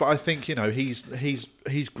 But I think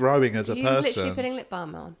he's growing as a You're literally person. putting lip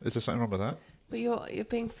balm on. Is there something wrong with that? But you're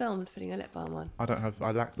being filmed putting a lip balm on.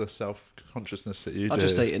 I lack the self consciousness that you do. I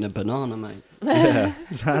just eaten a banana, mate. Yeah.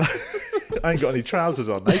 I ain't got any trousers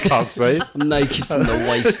on. They can't see. I'm naked from the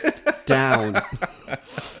waist down.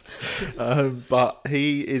 But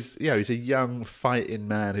he is, he's a young fighting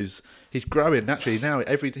man he's growing naturally now.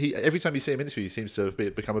 Every time you see him interview, he seems to have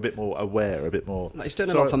become a bit more aware, a bit more. Like, he's doing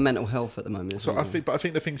a lot for mental health at the moment. So isn't he? I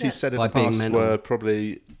think the things he's said in By the being past mental. were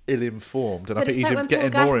probably ill-informed, and I But think it's he's like when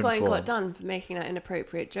getting Paul more Gascoigne informed. got done for making that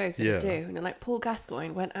inappropriate joke at Yeah. the do. And like Paul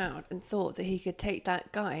Gascoigne went out and thought that he could take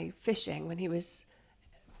that guy fishing when he was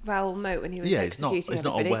Raoul Moat when he was Yeah, he's not- executing he's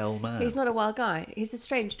not a everybody. well man. He's not a well guy. He's a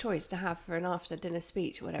strange choice to have for an after dinner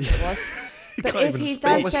speech or whatever it was. But can't if even he speak.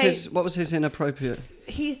 does What was say, what was his inappropriate?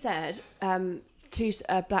 he said to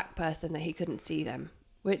a black person that he couldn't see them,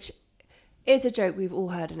 which is a joke we've all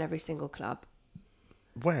heard in every single club.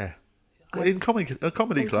 Where? I've- In a comedy in club?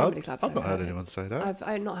 comedy clubs, I've not heard it. anyone say that.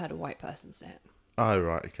 I've not heard a white person say it. Oh,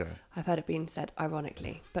 right, okay. I've heard it being said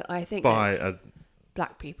ironically, but I think By it's a.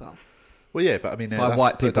 black people. Well, yeah, but I mean, By that's,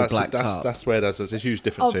 white people that's, blacked that's, up. that's where there's a huge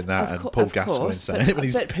difference between that and Paul Gascoigne saying it when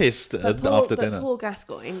he's pissed after dinner. Paul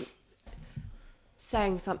Gascoigne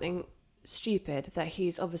saying something stupid that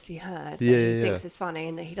he's obviously heard that Yeah, he yeah, thinks yeah. is funny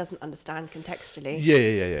and that he doesn't understand contextually.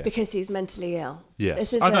 Yeah. Because he's mentally ill. Yes.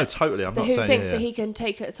 This is I know, totally. I'm not who saying... thinks yeah, that yeah. he can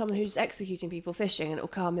take someone who's executing people fishing and it will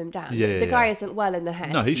calm him down. Yeah, The guy yeah. isn't well in the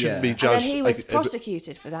head. No, he shouldn't Yeah. be And judged. And then he was like,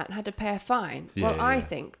 prosecuted for that and had to pay a fine. Yeah, Well, I yeah.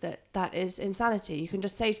 think that is insanity. You can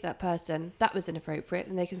just say to that person, that was inappropriate,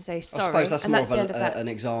 and they can say sorry. I suppose that's and more that's of the end of that. an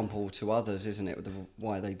example to others, isn't it?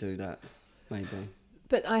 Why they do that, maybe.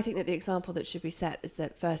 But I think that the example that should be set is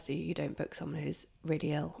that firstly, you don't book someone who's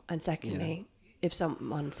really ill, and secondly, if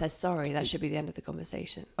someone says sorry, that should be the end of the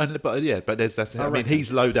conversation. But there's that. I mean, reckon.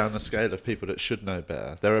 he's low down the scale of people that should know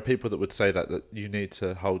better. There are people that would say that you need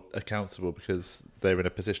to hold accountable because they're in a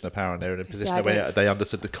position of power and they're in a position I where don't- they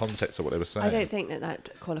understood the context of what they were saying. I don't think that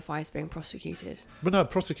qualifies being prosecuted. Well, no,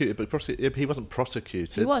 prosecuted, but he wasn't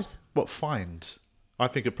prosecuted. He was. What, fined? I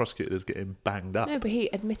think a prosecutor is getting banged up. No, but he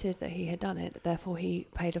admitted that he had done it, therefore he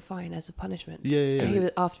paid a fine as a punishment. Yeah. He was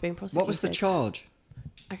after being prosecuted. What was the charge?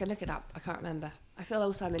 I can look it up. I can't remember. I feel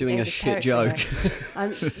also I'm in Doing a dangerous shit territory joke.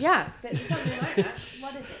 here. Yeah, but it's something like that.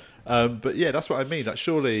 What is it? But yeah, that's what I mean. Like,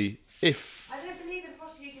 surely, if... I don't believe in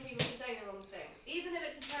prosecuting people for saying the wrong thing, even if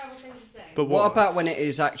it's a terrible thing to say. But What about when it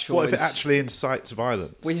is actual? What if it actually incites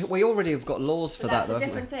violence? We already have got laws for But that, that's a though, haven't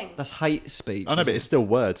different we? thing. That's hate speech. I know, but isn't it's still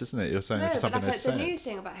words, isn't it? You're saying No, for but something like that's the said. new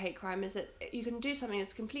thing about hate crime is that you can do something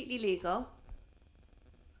that's completely legal,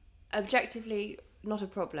 objectively not a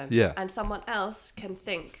problem, Yeah. and someone else can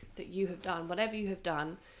think that you have done whatever you have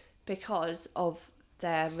done because of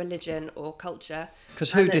their religion or culture.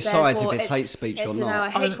 'Cause who and that decides if therefore it's hate speech or It's not? now a I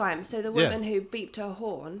hate mean, crime. So the yeah. woman who beeped her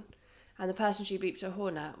horn, and the person she beeped her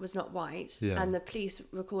horn at was not white, Yeah. and the police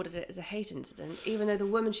recorded it as a hate incident, even though the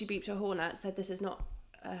woman she beeped her horn at said this is not.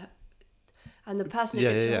 And the person who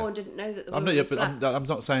beeped her horn didn't know that the woman was black. I'm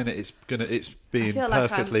not saying that it's being feel like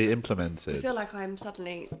perfectly implemented. I feel like I'm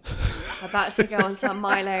suddenly about to go on some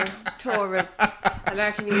Milo tour of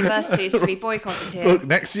American universities to be boycotted here. Look,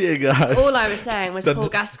 next year, guys. All I was saying was Paul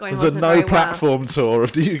Gascoigne the wasn't no very platform tour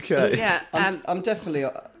of the UK. well. Yeah, I'm definitely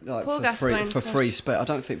like Paul for free Gascoigne speech. I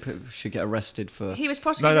don't think people should get arrested for he was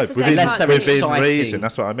prosecuted No, for saying Unless they're can't see. inside- within inciting. reason.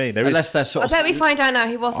 That's what I mean. There is- unless they're I sort of. bet we find out now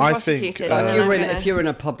he wasn't I think, prosecuted. like, and if then I'm if you're in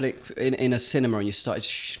a public in a cinema and you started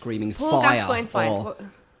screaming Paul fire, Gascoigne fine. or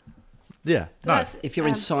yeah, no. That's- if you're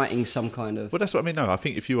inciting some kind of Well, that's what I mean. No, I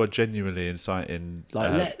think if you are genuinely inciting,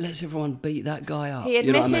 like let's everyone beat that guy up. He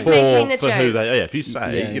You know what I admitted mean? making the for who joke. they, if you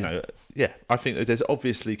say, Yeah. I think that there's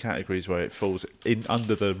obviously categories where it falls in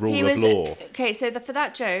under the rule He of was law. okay. So for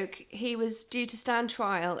that joke, he was due to stand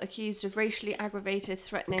trial, accused of racially aggravated,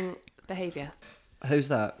 threatening behaviour Who's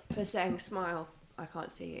that? for saying "smile, I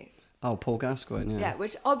can't see you." Oh, Paul Gascoigne. Yeah,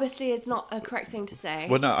 which obviously is not a correct thing to say.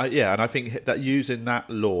 Well, no, and I think that using that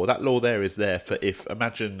law there is there for if,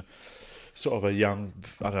 imagine sort of a young,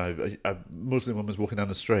 I don't know, a Muslim woman's walking down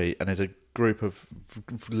the street and there's a group of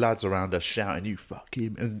lads around her shouting, "You fuck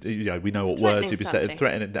him," and we know what words you'd be saying,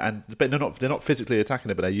 threatening, but they're not physically attacking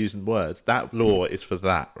her, but they're using words. That law is for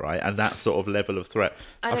that, right? And that sort of level of threat.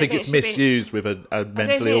 I think it's misused with a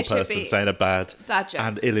mentally ill person saying a bad joke.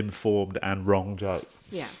 and ill-informed and wrong joke.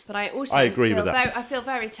 Yeah, but I also agree feel with that. I feel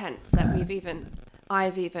very tense that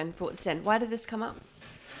I've even brought this in. Why did this come up?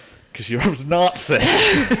 Because you're a Nazi.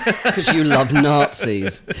 Because you love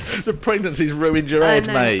Nazis. The pregnancy's ruined your head,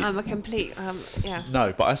 No, mate. I'm a complete yeah.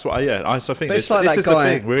 No, but that's what I think But it's this like is that the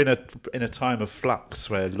guy- thing. We're in a time of flux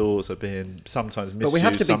where laws are being sometimes misused, But we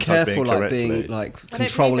have to be sometimes careful, being like being correctly. like don't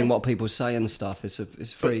controlling believe it. what people say and stuff. It's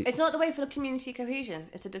very. It's not the way for community cohesion.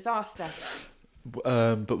 It's a disaster.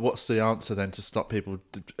 But what's the answer then to stop people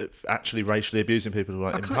actually racially abusing people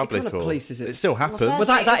like in can't- public? kind of Or police is it? it still happens. Well, Well,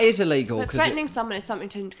 that is illegal. But 'cause threatening someone is something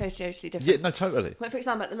totally different. yeah, no, totally. Like, for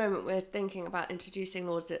example, at the moment we're thinking about introducing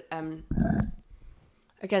laws that,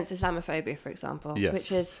 against Islamophobia, for example, Yes.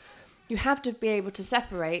 which is you have to be able to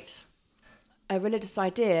separate a religious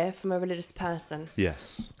idea from a religious person.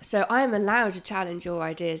 Yes. So I am allowed to challenge your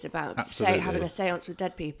ideas about, say, Absolutely. having a séance with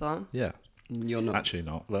dead people. Yeah. You're not. Actually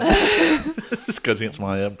not. But this goes against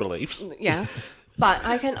my beliefs. Yeah. But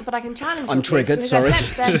I can challenge. I'm your beliefs triggered, because sorry.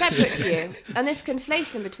 They're separate to you, and this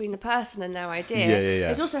conflation between the person and their idea Yeah.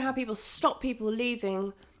 is also how people stop people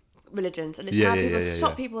leaving religions, and it's Yeah, how yeah, people yeah,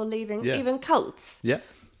 stop yeah. people leaving Yeah. even cults. Yeah.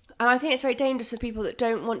 And I think it's very dangerous for people that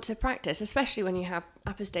don't want to practice, especially when you have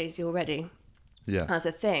apostasy already Yeah. as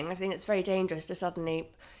a thing. I think it's very dangerous to suddenly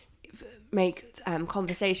make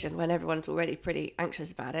conversation when everyone's already pretty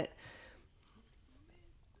anxious about it.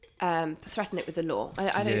 threaten it with the law.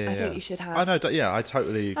 I don't. I think you should have. I know. Yeah, I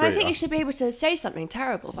totally agree. And I think you should be able to say something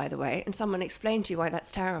terrible, by the way, and someone explain to you why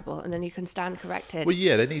that's terrible, and then you can stand corrected. Well,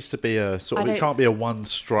 yeah, there needs to be a sort of. It can't be a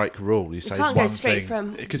one-strike rule. You say can't one go straight thing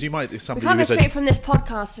from. because you might. We can't go straight from this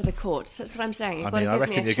podcast to the courts. That's what I'm saying. You've got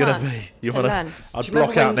to give me a chance to learn. I'd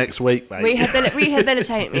block out next week, mate.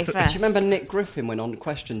 Rehabilitate me first. Do you remember Nick Griffin went on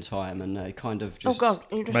Question Time and kind of just... Oh God,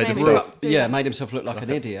 you just made made himself look like an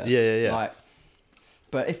idiot. Yeah. Like,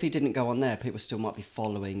 but if he didn't go on there, people still might be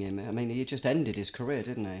following him. I mean, he just ended his career,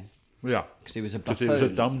 didn't he? Yeah. Because he was a He buffoon. was a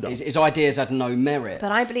dum-dum. His ideas had no merit.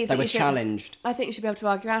 But I believe they that were you should, challenged. I think you should be able to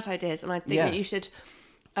argue out ideas, and I think that you should.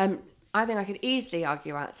 I think I could easily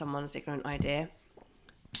argue out someone's ignorant idea.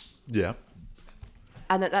 Yeah.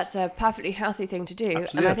 And that's a perfectly healthy thing to do.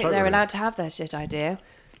 Absolutely, and I think they're totally. allowed to have their shit idea.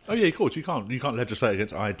 Oh yeah, of course you can't legislate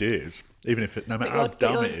against ideas, even if no matter how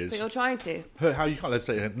dumb it is. But you're trying to. How you can't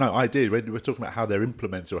legislate against? No, ideas. We're talking about how they're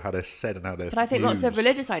implemented or how they're said and how they're. But I think used. lots of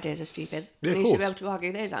religious ideas are stupid, Yeah, and of you should be course. able to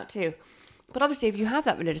argue those out too. But obviously, if you have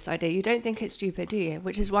that religious idea, you don't think it's stupid, do you?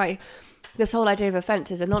 Which is why this whole idea of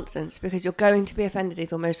offence is a nonsense, because you're going to be offended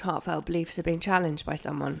if your most heartfelt beliefs are being challenged by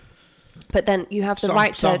someone. But then you have the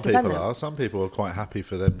right to defend them. Some people are quite happy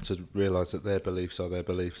for them to realise that their beliefs are their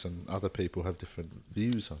beliefs, and other people have different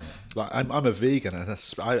views on it. Like I'm a vegan, and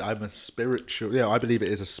I'm a spiritual. Yeah, I believe it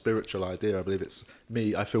is a spiritual idea. I believe it's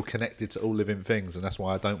me. I feel connected to all living things, and that's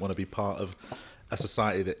why I don't want to be part of a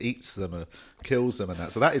society that eats them or kills them, and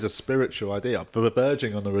that. So that is a spiritual idea. For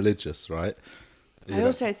verging on the religious, right? I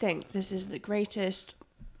also think this is the greatest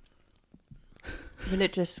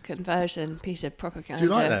religious conversion piece of propaganda Do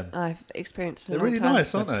you like them? I've experienced in a They're long really time.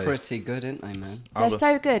 nice, aren't They're they? pretty good, aren't they, man? They're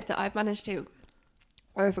so good that I've managed to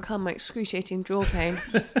overcome my excruciating jaw pain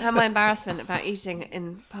and my embarrassment about eating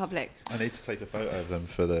in public. I need to take a photo of them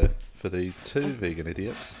for the Two Vegan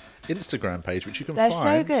Idiots Instagram page, which you can They're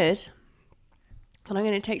find. so good, and I'm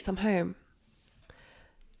going to take some home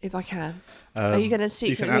if I can. Are you going to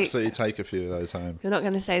secretly? You can absolutely take a few of those home. You're not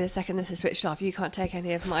going to say the second this is switched off, you can't take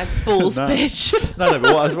any of my balls, No. bitch. No,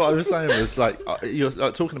 but what I was saying was like you're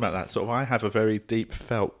like, talking about that sort of. I have a very deep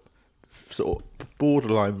felt sort of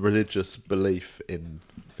borderline religious belief in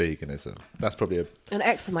veganism. That's probably An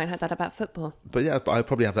ex of mine had that about football. but I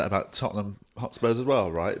probably have that about Tottenham Hotspurs as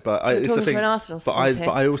well, right? But You're it's the talking thing. to an Arsenal But supporter.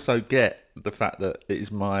 I also get the fact that it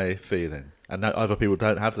is my feeling, and that other people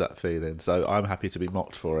don't have that feeling. So I'm happy to be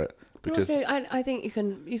mocked for it. But Because also, I think you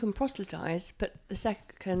can proselytise, but the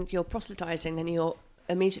second you're proselytising, then you're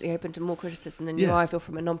immediately open to more criticism than you Yeah. are if you're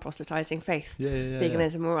from a non-proselytising faith, yeah,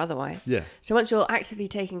 veganism or otherwise. yeah. So once you're actively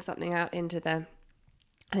taking something out into the,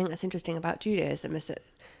 I think that's interesting about Judaism is that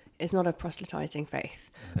it's not a proselytising faith,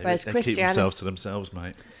 whereas They keep Christianity. themselves to themselves,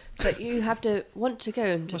 mate. But you have to want to go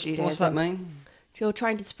into Judaism. What's that mean? You're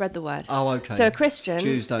trying to spread the word. Oh, okay. So a Christian.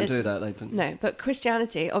 Jews don't do that, they don't. No, but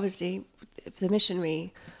Christianity, obviously, the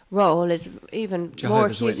missionary role is even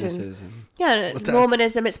Jehovah's more acute. Witnesses. Yeah, Well,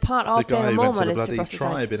 Mormonism, it's part The of being guy a who went to Mormon the is to bloody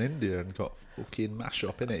proselytise. tribe in India and got fucking mash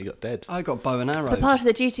up in it. He got dead. I got bow and arrow. But part of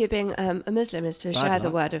the duty of being a Muslim is to Bad share the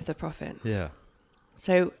luck. word of the Prophet. Yeah.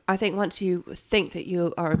 So I think once you think that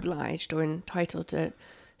you are obliged or entitled to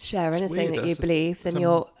share It's anything weird, that you that's believe, then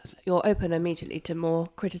it's you're open immediately to more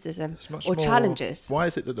criticism It's much or more, challenges. Why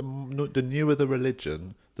is it that the newer the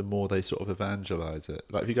religion, the more they sort of evangelize it?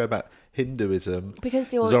 Like if you go back, Hinduism,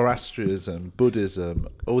 Because you're Zoroastrianism, Buddhism,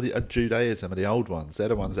 all the Judaism are the old ones. They're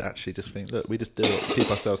the ones that actually just think, look, we just do it, keep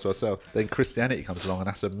ourselves to ourselves. Then Christianity comes along, and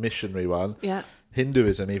that's a missionary one. yeah.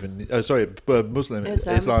 Hinduism, Muslim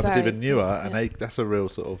Islam is very- even newer, yeah. and that's a real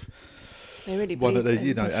sort of They really one that believe they, you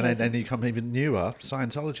in know. And Christianity. then you come even newer,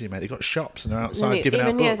 Scientology, mate. They've got shops and they're And outside then giving even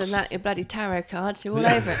out newer books. than that, your bloody tarot cards are all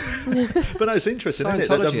over it. But no, it's interesting, isn't it?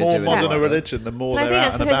 That Scientology the are more doing modern that. a religion, the more But I they're think out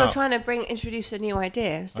that's and because about. you're trying to introduce a new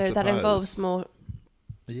idea, so that suppose. involves more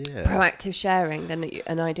Yeah. proactive sharing than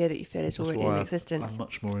an idea that you feel is That's already why in existence. I'm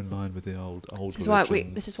much more in line with the old This is why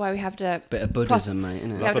religions. we have to Bit of Buddhism, mate, we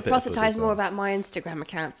innit? Love have a to bit of proselytise Buddhism. more about my Instagram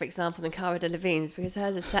account, for example, than Cara Delevingne's, because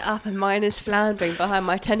hers is set up and mine is floundering behind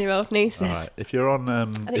my 10-year-old niece's. All right. If you're on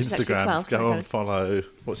think she's actually Instagram, 12, sorry, go on don't- follow.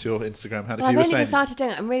 What's your Instagram handle? Well, I've You were only saying, just started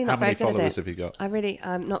doing it. I'm really how not many very good at followers it. have you got? I really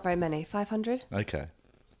not very many. 500. Okay.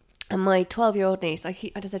 And my 12-year-old niece, I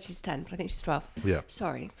just said she's 10, but I think she's 12. Yeah.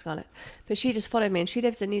 Sorry, Scarlett. But she just followed me, and she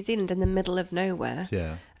lives in New Zealand in the middle of nowhere.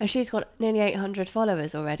 Yeah. And she's got nearly 800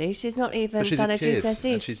 followers already. She's not even But she's done a her kid, and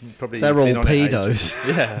GCSEs. she's probably They're been all on it pedos. ages.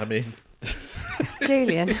 Yeah, I mean,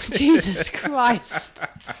 Julian, Jesus Christ.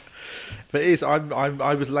 but it is. I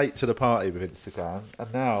was late to the party with Instagram,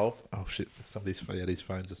 and now shit, somebody's these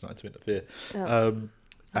phones are starting to interfere. Oh.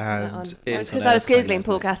 And It's it's because I was Hilarious. Googling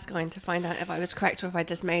Paul Gascoigne to find out if I was correct or if I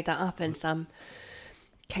just made that up in some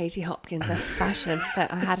Katie Hopkins-esque fashion,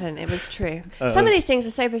 but I hadn't. It was true. Some of these things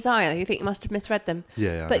are so bizarre that you think you must have misread them.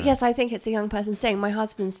 Yeah, but yes, I think it's a young person saying, my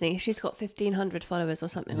husband's niece, she's got 1,500 followers or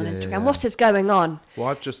something on Instagram. Yeah. What is going on? Well,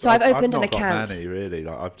 I've opened not an account. Got many, really.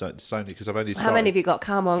 Like, I've done so many because I've only. How many have you got?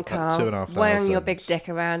 Come on, Carl. 2,500. Wearing your big dick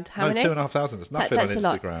around. How many? 2,500. There's nothing That's on a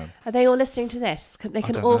lot. Instagram. Are they all listening to this? They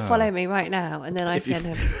can don't all know. follow me right now, and then I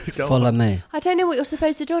can. Follow me. I don't know what you're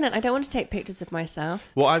supposed to do on it. I don't want to take pictures of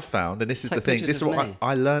myself. What I've found, and this is Take the thing, pictures this is of what me.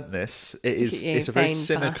 I learned this. It's a very vain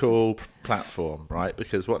cynical platform, right?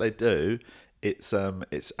 Because what they do, it's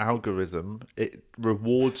algorithm. It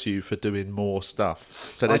rewards you for doing more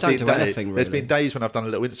stuff. So I don't do anything, There's really. been days when I've done a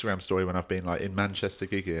little Instagram story when I've been like in Manchester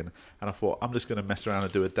gigging, and I thought I'm just going to mess around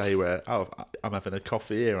and do a day where I'm having a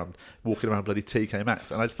coffee here, I'm walking around bloody TK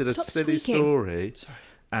Maxx, and I just did a Stop silly squeaking. story. Sorry.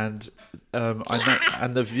 And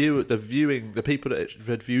the people that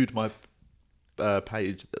had viewed my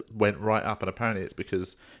page went right up, and apparently it's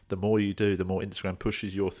because the more you do, the more Instagram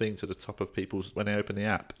pushes your thing to the top of people's. When they open the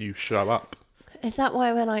app, you show up. Is that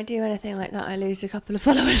why when I do anything like that, I lose a couple of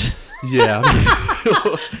followers? Yeah,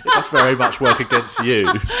 that's very much work against you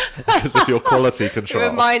because of your quality It control.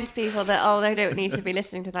 reminds people that they don't need to be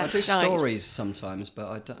listening to that. I do shite. stories sometimes, but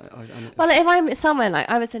I don't. Well, if I'm somewhere like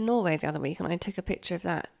I was in Norway the other week and I took a picture of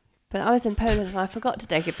that, but I was in Poland and I forgot to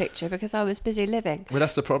take a picture because I was busy living. Well,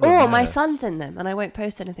 that's the problem. Or yeah. my son's in them and I won't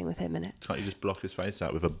post anything with him in it. Can't you just block his face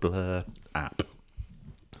out with a blur app?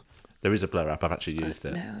 There is a blur app. I've actually used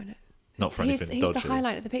it. No. Not for anything He's dodgy. the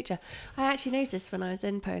highlight of the picture. I actually noticed when I was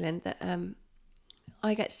in Poland that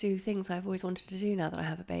I get to do things I've always wanted to do now that I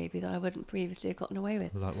have a baby that I wouldn't previously have gotten away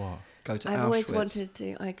with. Like what? Go to I've Auschwitz. always wanted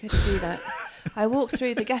to. I couldn't do that. I walked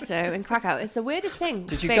through the ghetto in Krakow. It's the weirdest thing.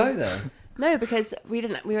 Did you go there? No, because we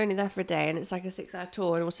didn't. We were only there for a day, and it's like a 6-hour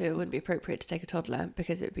tour, and also it wouldn't be appropriate to take a toddler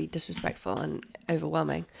because it would be disrespectful and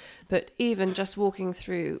overwhelming. But even just walking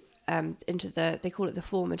through into they call it the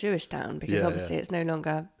former Jewish town because obviously it's no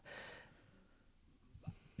longer.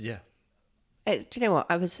 Yeah. Do you know what?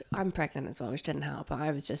 I'm pregnant as well, which didn't help. But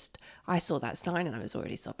I saw that sign and I was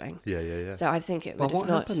already sobbing. Yeah. So I think it Well, would have what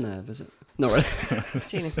not. happened there? Was it? Not really.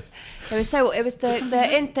 Gina. It was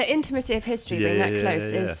the intimacy of history being that close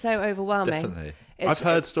is so overwhelming. Definitely. It's- I've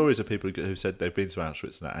heard stories of people who said they've been to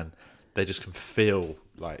Auschwitz and that, and they just can feel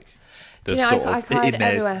like the Do you know, sort I of cried in their-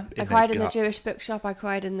 everywhere. I in cried their in the gut. Jewish bookshop. I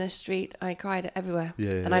cried in the street. I cried everywhere.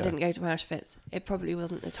 And I Yeah. didn't go to Auschwitz. It probably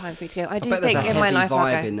wasn't the time for you to go. I I do bet there's think a in my heavy life I'll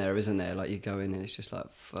vibe go. in there, isn't there? Like you go in and it's just like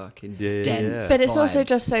fucking Yeah. dense. But it's also vibes.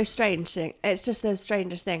 just so strange. It's just the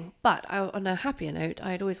strangest thing. But on a happier note,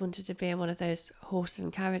 I'd always wanted to be in one of those horse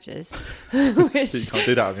and carriages. Which, So you can't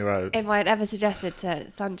do that on your own. if I'd ever suggested to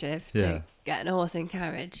Sanjeev Yeah. to get a horse and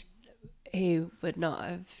carriage, he would not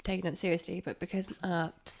have taken it seriously. But because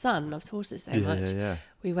our son loves horses so much, Yeah.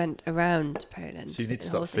 we went around Poland. So you need in to a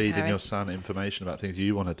stop horse and feeding your carriage. son information about things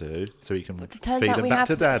you want to do, so he can Turns feed out them we back have.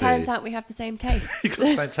 to daddy. Turns out we have the same taste. You've got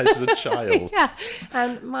the same taste as a child. Yeah,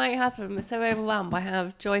 and my husband was so overwhelmed by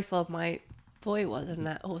how joyful my boy was in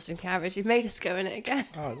that horse and carriage. He made us go in it again.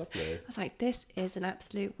 Oh, lovely. I was like, this is an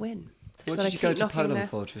absolute win. Just What gotta did you go keep to knocking Poland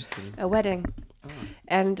for? Just to... A wedding. Oh.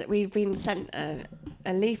 And we've been sent a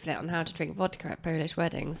leaflet on how to drink vodka at Polish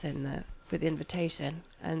weddings with the invitation.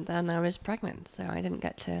 And then I was pregnant, so I didn't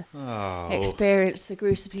get to Oh. experience the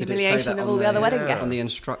gruesome Did it say humiliation that of on all the other wedding yeah. guests. on the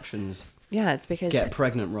instructions? Yeah, because Get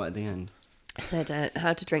pregnant right at the end. it said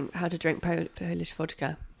how to drink Polish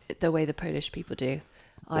vodka the way the Polish people do,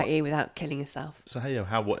 i.e. without killing yourself. So hey,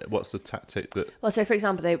 what's the tactic that? Well, so for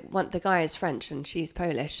example, the guy is French and she's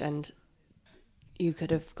Polish, and you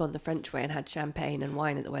could have gone the French way and had champagne and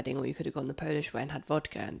wine at the wedding, or you could have gone the Polish way and had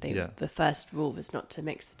vodka. And the first rule was not to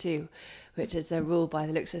mix the two, which is a rule by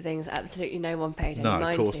the looks of things absolutely no one paid any No,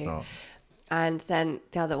 mind of course to. not. And then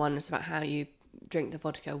the other one was about how you drink the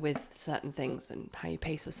vodka with certain things and how you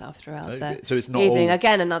pace yourself throughout Okay, the so it's not evening. all-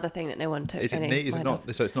 Again, another thing that no one took Is it any neat? Is it mind not?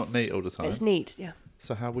 of. So it's not neat all the time. It's neat, yeah.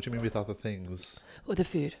 So how? What do you mean with other things? Or the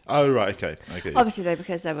food. Oh right, okay, I get you. Obviously, though,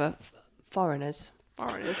 because there were foreigners,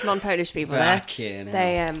 non-Polish people there. Fucking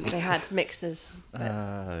hell. They had mixers. But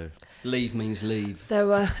Oh. Leave means leave. there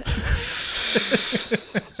were.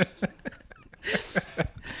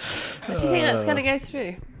 Do you think that's going to go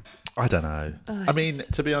through? I don't know. Oh, I mean,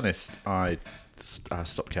 to be honest, I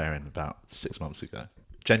stopped caring about 6 months ago.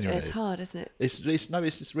 Genuinely, It's hard, isn't it? It's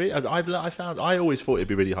really. I always thought it'd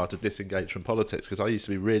be really hard to disengage from politics because I used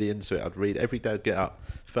to be really into it. I'd read every day. I'd get up.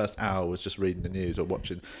 First hour was just reading the news or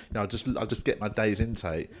watching. You know, I'd just get my day's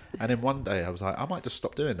intake. And then one day I was like, I might just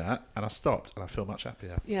stop doing that, and I stopped, and I feel much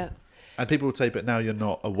happier. Yeah. And people would say, but now you're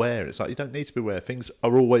not aware. It's like you don't need to be aware. Things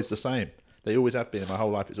are always the same. They always have been. In my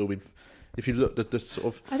whole life, it's all been If you look at the sort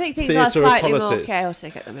of I think things are theatre of slightly more politics,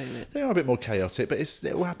 chaotic at the moment. they are a bit more chaotic, but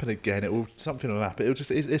it will happen again. Something will happen.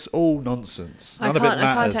 It's all nonsense. I None of it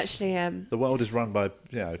matters. can't actually. The world is run by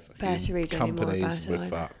bear fucking to read any more companies about it with either.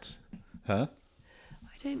 facts. Huh?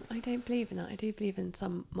 I don't believe in that. I do believe in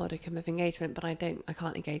some modicum of engagement, but I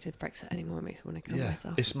can't engage with Brexit anymore. It makes me want to kill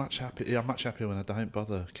myself. It's much happier. I'm much happier when I don't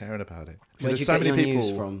bother caring about it. Where do you there's so get many your people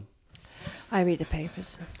news from? I read the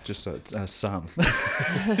papers. Just Sun.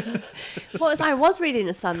 I was reading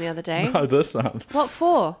the Sun the other day. No, the Sun. What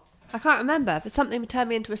for? I can't remember, but something turned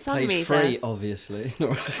me into a Sun Page reader. 3, obviously.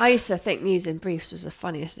 I used to think News in Briefs was the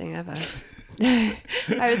funniest thing ever. I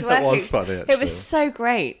was working. That was funny, actually. It was so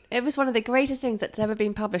great. It was one of the greatest things that's ever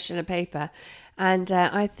been published in a paper. And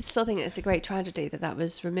I still think it's a great tragedy that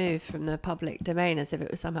was removed from the public domain as if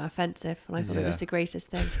it was somehow offensive. And I thought it was the greatest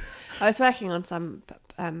thing. I was working on some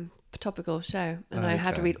topical show and I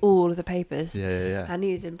had to read all of the papers. Yeah. And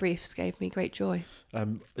News in Briefs gave me great joy.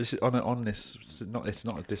 This is on this. It's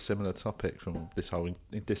not a dissimilar topic from this whole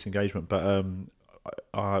disengagement, but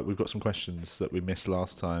we've got some questions that we missed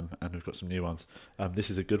last time, and we've got some new ones. This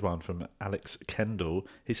is a good one from Alex Kendall.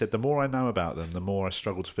 He said, "The more I know about them, the more I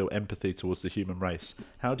struggle to feel empathy towards the human race.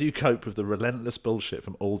 How do you cope with the relentless bullshit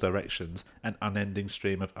from all directions and unending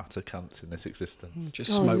stream of utter cunts in this existence?"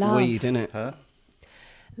 Just smoke weed, innit? Huh?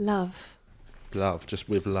 Love. Love, just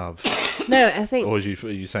with love. No, I think... Or are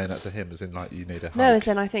you saying that to him as in like you need a hug? No, as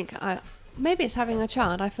in I think... maybe it's having a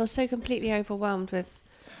child. I feel so completely overwhelmed with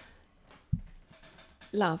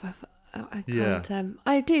love. I can't...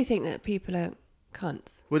 I do think that people are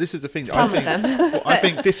cunts. Well, this is the thing. Some of them. I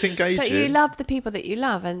think disengaging... But you love the people that you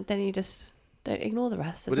love and then you just don't ignore the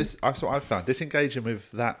rest of them. That's what I've found. Disengaging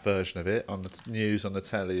with that version of it on the news, on the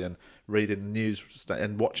telly, and reading the news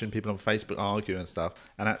and watching people on Facebook argue and stuff,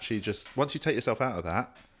 and actually just once you take yourself out of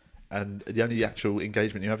that, and the only actual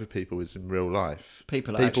engagement you have with people is in real life.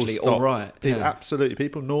 People are actually all right. People, absolutely.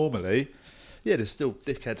 People normally, there's still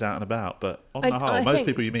dickheads out and about, but on the whole, most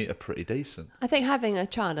people you meet are pretty decent. I think having a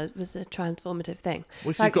child was a transformative thing.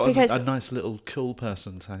 Well, you've got a nice little cool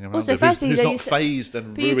person to hang around also, with who's not phased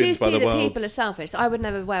and but ruined by the world. You do see that people are selfish. I would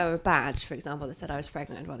never wear a badge, for example, that said I was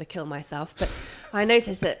pregnant. I'd rather kill myself. But I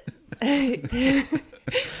noticed that, that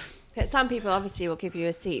some people obviously will give you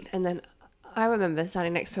a seat. And then I remember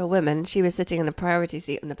standing next to a woman. She was sitting in a priority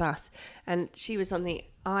seat on the bus. And she was on the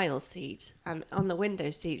aisle seat. And on the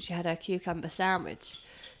window seat, she had her cucumber sandwich.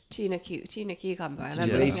 Tuna cucumber. I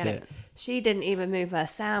remember looking at it. She didn't even move her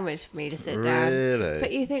sandwich for me to sit down. Really?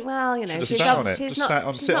 But you think, well, she's not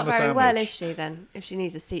very well, is she then? If she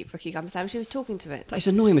needs a seat for a cucumber sandwich, she was talking to it. It's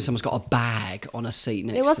annoying when someone's got a bag on a seat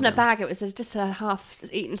next to them. It wasn't a bag; it was just a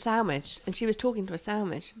half-eaten sandwich, and she was talking to a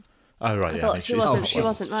sandwich. Oh right, I thought she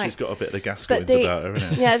wasn't right. She's got a bit of the Gascoignes about her,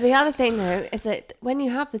 isn't it? Yeah. The other thing though is that when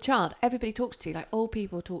you have the child, everybody talks to you. Like old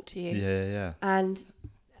people talk to you. Yeah. And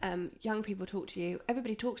young people talk to you.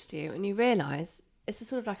 Everybody talks to you, and you realise it's a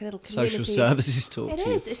sort of like a little community. Social services talk to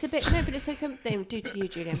you. It is. It's a bit. No, but it's like they do to you,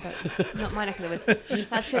 Julian, but not my neck of the woods.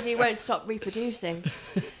 That's because you won't stop reproducing.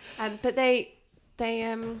 But you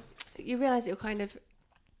realise you're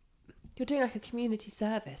doing like a community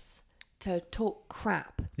service to talk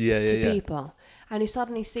crap to people, and you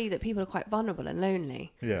suddenly see that people are quite vulnerable and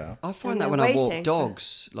lonely. Yeah, I find that when I walk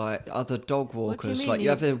dogs, like other dog walkers, like you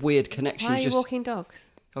have a weird connection. Why are you walking dogs?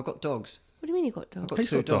 I've got dogs. What do you mean you've got dogs? I've got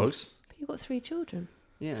two dogs. But you've got 3 children.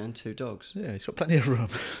 Yeah, and 2 dogs. Yeah, he's got plenty of room.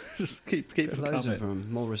 Just keep them loads coming. of room.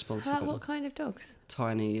 More responsible. What kind of dogs?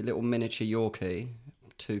 Tiny little miniature Yorkie,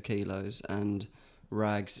 2 kilos, and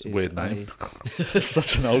Rags is weird name. It's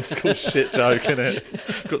such an old school shit joke, isn't it?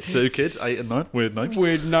 Got 2 kids, 8 and 9. Weird names.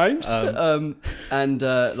 Weird names. And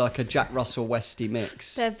like a Jack Russell Westie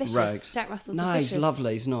mix. They're vicious. Rags. Jack Russell's No, vicious. he's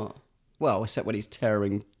lovely. He's not. Well, except when he's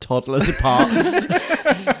tearing toddlers apart.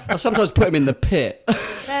 I sometimes put him in the pit.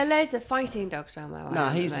 There are loads of fighting dogs around where I am. No,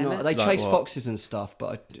 he's at the not. moment. They Like chase what? foxes and stuff,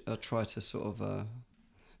 but I try to sort of...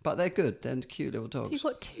 but they're good. They're cute little dogs. You've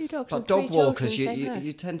got 2 dogs. But and dog 3 children walkers, in the same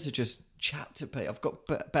you house. tend to just chat to people. I've got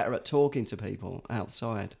better at talking to people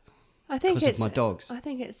outside I think because it's of my dogs. I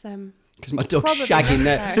think it's Because my dog's probably shagging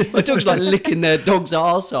necessary. my dog's like licking their dog's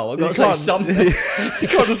arsehole. I've got to say something. You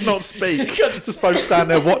can't just not speak. Just both stand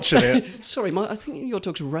there watching it. Sorry, I think your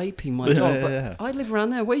dog's raping my dog. But yeah. I live around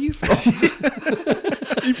there. Where are you from?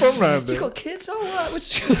 You from round You there? got kids? Oh, right.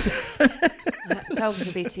 dogs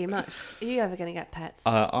would be too much. Are you ever going to get pets?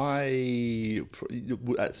 I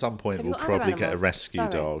at some point Have you will got other probably get a animals? rescue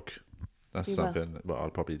Sorry. dog. That's You will. something. Well, I'll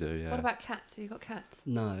probably do. Yeah. What about cats? Have you got cats?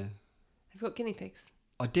 No, Have you got guinea pigs?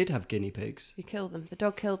 I did have guinea pigs. You killed them. The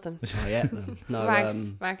dog killed them. I ate them. No,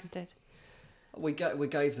 Rags did. We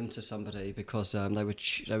gave them to somebody because they were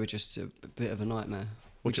just a bit of a nightmare.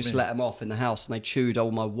 We What do you just mean? let them off in the house and they chewed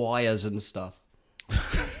all my wires and stuff.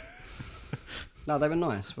 No, they were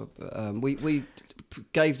nice. We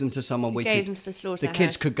gave them to someone. We gave them to the The slaughterhouse.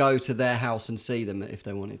 kids could go to their house and see them if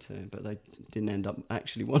they wanted to, but they didn't end up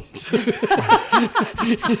actually wanting to.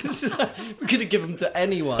 So we could have given them to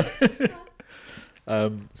anyone.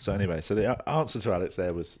 So anyway, so the answer to Alex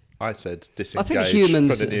there was, I said disengage I think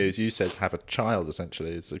humans from the news. You said have a child.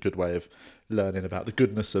 Essentially, it's a good way of learning about the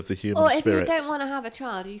goodness of the human Or if spirit. you don't want to have a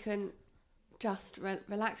child, you can just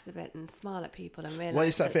relax a bit and smile at people and realise. Well,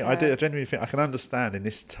 it's that thing. I genuinely think I can understand in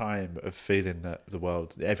this time of feeling that the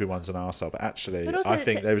world, everyone's an arsehole, but actually, But also I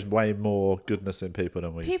think there is way more goodness in people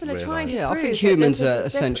than we People are realise. trying to Yeah, I prove think that humans this is are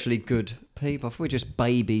different. essentially good people. I think we're just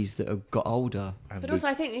babies that have got older. And But we- also,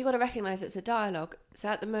 I think you've got to recognise it's a dialogue. So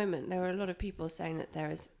at the moment, there are a lot of people saying that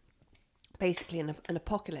there is basically an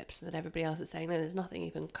apocalypse, and that everybody else is saying, no, there's nothing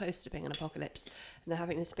even close to being an apocalypse. And they're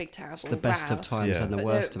having this big, terrible It's the best row. of times Yeah. and the But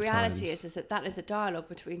worst the of reality times. is that is a dialogue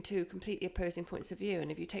between two completely opposing points of view. And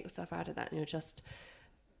if you take yourself out of that and you're just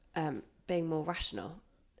being more rational,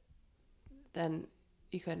 then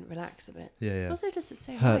you can relax a bit. Yeah, yeah. Also, just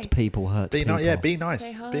say Hurt hi. people, hurt Be people. nice, yeah. Be nice.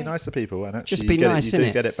 Say hi. Be nice to people, and actually Just you be get nice, it, you do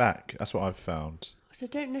innit? get it back. That's what I've found. So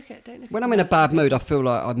don't look at. When I'm in a bad mood, I feel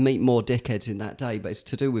like I meet more dickheads in that day, but it's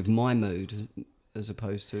to do with my mood as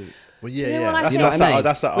opposed to... Well, you yeah, know what I That's, You know that's, what I mean? that,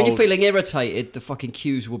 that's that when old. you're feeling irritated, the fucking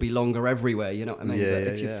queues will be longer everywhere, you know what I mean? Yeah, But yeah,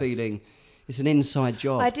 if you're yeah. feeling... It's an inside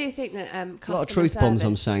job. I do think that a lot of customer truth bombs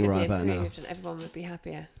I'm service saying could right be about now. improved and everyone would be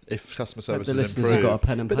happier. If customer Hope service the was listeners have improved. got a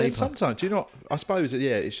pen and but then paper. sometimes, do you not? I suppose,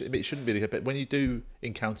 yeah, it shouldn't be. But when you do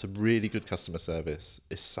encounter really good customer service,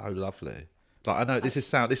 it's so lovely. Like I know this is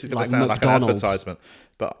going to Like sound like an McDonald's. advertisement,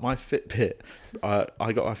 but my Fitbit,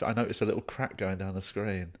 I noticed a little crack going down the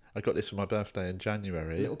screen. I got this for my birthday in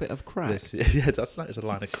January. A little bit of crack. Yeah, that's noticed a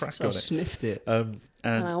line of crack So I on it. sniffed it. And I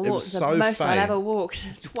And it walked was the so most faint. I'd ever walked.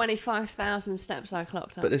 25,000 steps I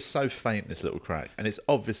clocked up. But it's so faint, this little crack, and it's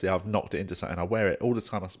obviously I've knocked it into something. I wear it all the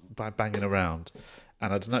time by banging around,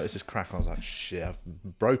 and I just noticed this crack. And I was like, "Shit, I've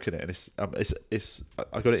broken it." And it's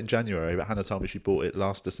I got it in January, but Hannah told me she bought it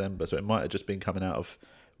last December, so it might have just been coming out of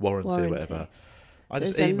warranty. Or whatever. I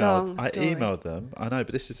just It's a long emailed. I story. emailed them. I know,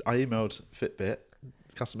 but I emailed Fitbit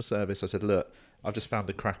customer service. I said, "Look, I've just found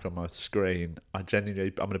a crack on my screen. I'm going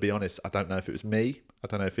to be honest. I don't know if it was me. I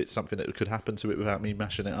don't know if it's something that could happen to it without me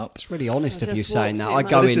mashing it up." It's really honest I of you just saying walked that. too I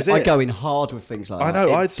much. go This in. is I it. go in hard with things like I that.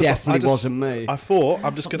 know. It definitely wasn't me. I thought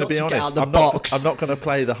I'm just going to not be to get honest. out of the I'm box. not going to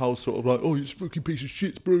play the whole sort of like, "Oh, you fucking piece of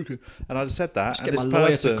shit's broken." And I just said that, Just and get this my lawyer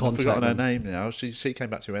to person, I've contact forgotten her them. name now. She came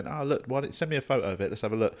back to me and went, "Oh, look, why don't you send me a photo of it? Let's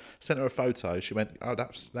have a look." Sent her a photo. She went, "Oh,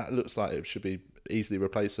 that looks like it should be easily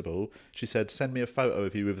replaceable." She said, "Send me a photo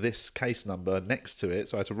of you with this case number next to it."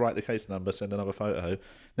 So I had to write the case number, send another photo.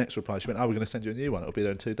 Next reply, she went, "Oh, we're going to send you a new one. It'll be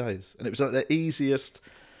there in 2 days." And it was like the easiest.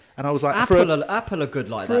 And I was like, Apple are good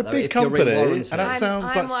like for that a though. big If you're company, in and warranty. that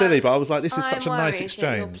sounds I'm like silly, worried- but I was like, this is I'm such a nice worried that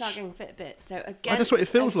exchange. You're plugging Fitbit, so against, that's what it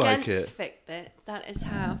feels like against Fitbit, that is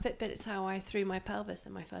how Fitbit is how I threw my pelvis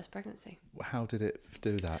in my first pregnancy. How did it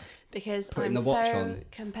do that? Because Putting I'm the watch so on.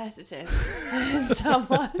 competitive.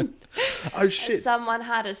 Oh shit! Someone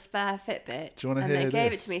had a spare Fitbit, Do you wanna and hear they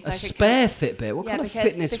gave this? it to me. So A I could spare Fitbit? What Yeah, kind of because-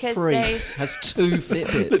 fitness because freak they- has 2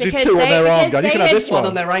 Fitbits? Literally Because 2 on they- their arm. because Go, you they can have had this One one.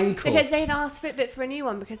 on their ankle. Because they'd asked Fitbit for a new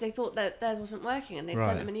one because they thought that theirs wasn't working, and they Right.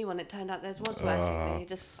 sent them a new one. It turned out theirs was working. They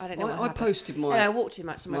just, I don't know. what I happened. posted You know, I walked too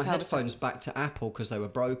much. And my pelvis headphones back to Apple because they were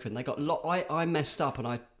broken. They got I messed up and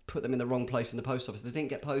I put them in the wrong place in the post office. They didn't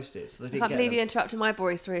get posted, so they I didn't can't get believe them. you interrupted my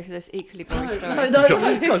boring story for this equally boring story.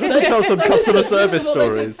 Guys, let's tell some customer service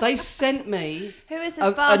stories. They sent me. Who is A-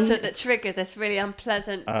 this bastard a- that triggered this really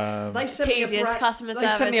unpleasant? They sent me a Tedious brand, customer They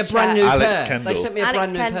sent me a service brand chat. new Alex pair. Kendall. They sent me a Alex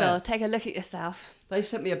brand new Kendall, pair. take a look at yourself. They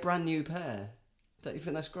sent me a brand new pair. Don't you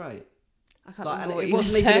think that's great? I can't Like, remember and what it you were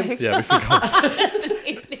wasn't even saying. Yeah, we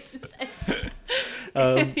forgot.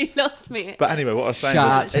 You lost me. But anyway, what I was saying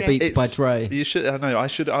Shout was, out to Beats by it's- Dre. You should. I know.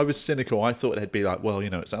 I was cynical. I thought it'd be like, well,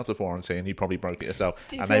 it's out of warranty, and you probably broke it yourself.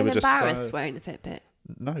 Do you and feel they were just embarrassed wearing the Fitbit?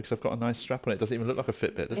 no, because I've got a nice strap on it. It doesn't even look like a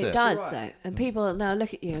Fitbit, does it? It does, Right. though. And people now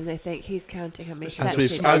look at you and they think he's counting on me. As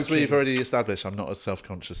sexy. As we've already established, I'm not as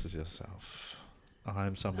self-conscious as yourself.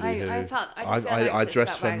 I'm somebody I who felt- I just feel I anxious dress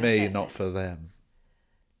about for wearing a me, Fitbit. not for them.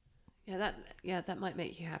 Yeah, that might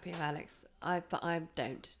make you happy, Alex. But I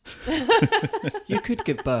don't. You could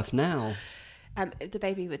give birth now. The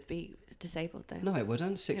baby would be disabled, though. No, it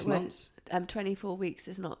wouldn't. 6 It would. months. 24 weeks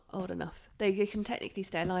is not old enough. They can technically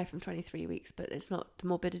stay alive from 23 weeks, but it's not. The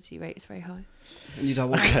morbidity rate is very high. And you don't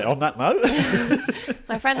want. Okay, on that note.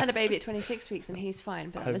 My friend had a baby at 26 weeks and he's fine,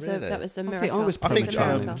 but that was really? that was a I think miracle. I was I think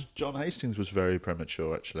premature. John Hastings was very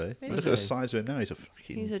premature, actually. Really? Look at the size of him now. He's a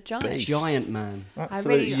fucking He's a giant. beast. Giant man.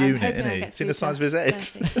 Absolute unit, hoping isn't I'll he? get See the through size to of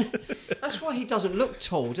his head? 30. That's why he doesn't look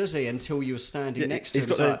tall, does he? Until you were standing next to He's him.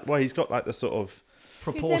 got It's the, like well, he's got like the sort of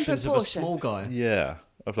proportions of a proportion. small guy. yeah,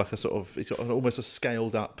 of like a sort of he's got almost a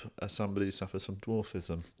scaled up as somebody who suffers from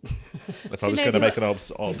dwarfism. If I was know going to the- make an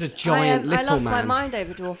obs, He's a giant I little lost my man. mind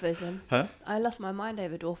over dwarfism. huh? I lost my mind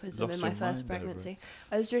over dwarfism Lost in my your first mind over pregnancy.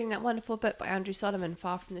 I was reading that wonderful book by Andrew Solomon,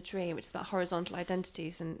 Far from the Tree, which is about horizontal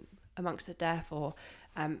identities and amongst the deaf or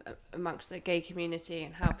amongst the gay community,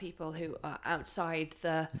 and how people who are outside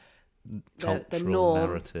the Cultural norm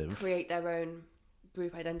narrative. create their own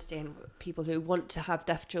group identity, and people who want to have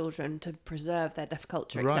deaf children to preserve their deaf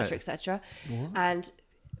culture, etc., Right. etc.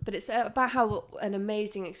 But it's about how an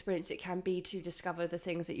amazing experience it can be to discover the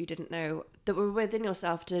things that you didn't know that were within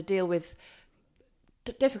yourself to deal with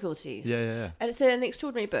difficulties. Yeah. And it's an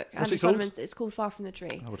extraordinary book. What's Andrew it called? Solomon's, it's called Far from the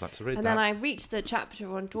Tree. I would like to read And that. then I reached the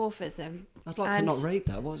chapter on dwarfism. I'd like to and- not read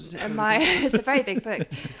that. What is it? And it's a very big book.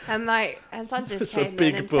 And Sanjay It's a came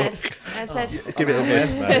big in and book. said, Give it a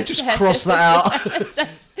miss, man. Just cross that out.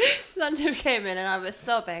 Sanjay came in and I was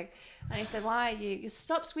sobbing. And he said, why are you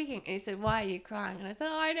stop squeaking. And he said, why are you crying? And I said,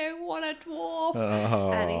 I don't want a dwarf.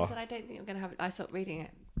 And he said, I don't think I'm going to have it. I stopped reading it.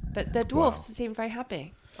 But the dwarfs seem very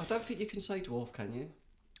happy. I don't think you can say dwarf, can you?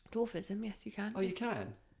 Dwarfism, yes, you can. Oh, you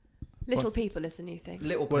can. Little people is the new thing.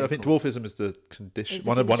 Little people. Well, I think dwarfism is the condition. Is the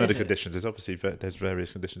One of the condition. conditions. There's obviously there's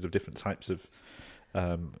various conditions of different types of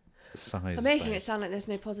size. I'm making it sound like there's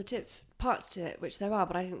no positive parts to it, which there are,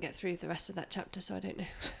 but I didn't get through the rest of that chapter, so I don't know.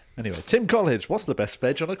 Anyway, Tim College, what's the best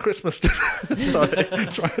veg on a Christmas dinner? Sorry,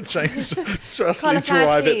 try and change. Just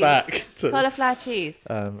drive it back to. Cauliflower cheese.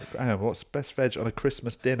 Hang on, what's best veg on a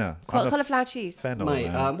Christmas dinner? I'm a Cauliflower cheese. fennel,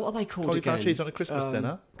 Mate, man. what are they called Cauliflower again? cheese on a Christmas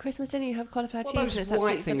dinner? Christmas dinner, you have cauliflower What cheese. are and those it's white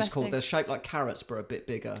absolutely the things best called? thing. They're shaped like carrots, but a bit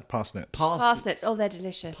bigger. Parsnips. Parsnips. Oh, they're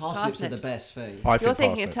delicious. Parsnips are the best thing. I You're think thinking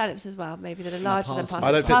parsnips. of turnips as well, maybe that are larger than parsnips. parsnips.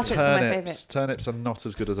 I don't think Parsnips are my turnips. favourite. Turnips are not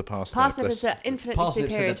as good as a parsnip. Parsnips Let's- are infinitely Parsnips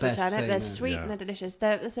are superior the to a best turnip. thing, They're yeah. sweet Yeah. and they're delicious.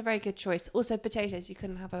 That's a very good choice. Also, potatoes. You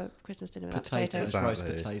couldn't have a Christmas dinner without Potatoes, potatoes. roast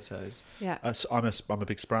Exactly. potatoes. Yeah. I'm a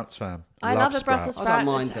big sprouts fan. I love a Brussels I sprout. don't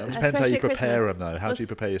mind them. It depends how you especially at prepare Christmas. them, though. How do you Well,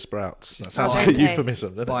 prepare your sprouts? That sounds Al like a dente. euphemism,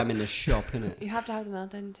 doesn't Buy it? them in the shop, innit? You have to have them al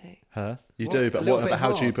dente. Huh? You What? do, A but little what? bit But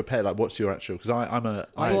how do you hard. prepare? Like, what's your actual? Because I Boil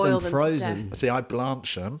eat them them to frozen. death. see, I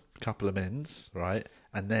blanch them, a couple of mins, right,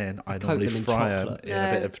 and then I Coat normally them in fry them chocolate. in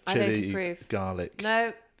a bit of No, I don't chili, approve. garlic,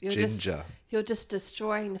 No, ginger. You're just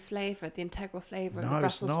destroying the flavour, the integral flavour of No, the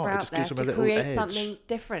it's Brussels not. It sprout just there gives them a to little create edge. something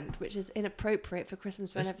different, which is inappropriate for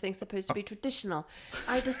Christmas when It's- everything's supposed to be traditional.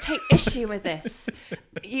 I just take issue with this.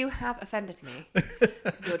 You have offended me.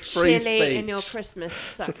 Your Free chili in speech. your Christmas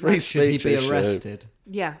It's a sack. free Should he speech be issue. arrested?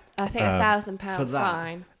 Yeah, I think £1,000 for that.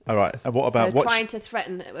 fine All right, and what for about what? trying to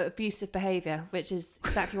threaten abusive behaviour, which is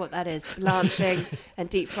exactly what that is: blanching and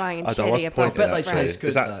deep frying and I chili was a pointing bet they Brussels actually. taste good,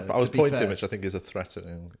 Is that, though, but I was to be pointing, fair. which I think is a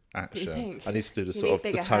threatening action. think? I need to do the You sort need of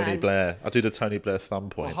the bigger Tony hands. Blair. I do the Tony Blair thumb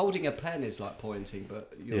Well, point. holding a pen is like pointing,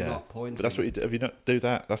 but you're not pointing. But that's what you do. Have you not do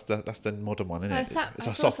that? That's the modern one, isn't I, it? It's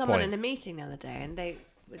I a saw soft someone point. in a meeting the other day, and they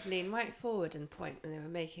would lean right forward and point when they were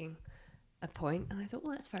making a point, and I thought,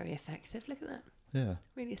 well, that's very effective. Look at that, Yeah.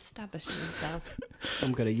 really establishing themselves.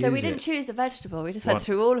 I'm going to use So we it. didn't choose a vegetable; we just What? went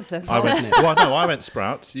through all of them. I went. Parsnip. Well, no, I went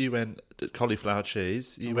sprouts. You went cauliflower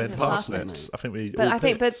cheese. You went went parsnips. parsnips. I think we. But all I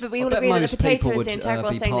think, picked. but we I all bet agree that the most potato people is would the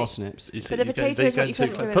integral be thing. parsnips. You But the you potato is what you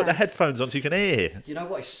couldn't do Put the without. headphones on so you can hear. You know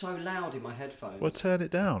what? It's so loud in my headphones. Well, turn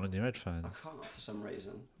it down on your I headphones. can't for some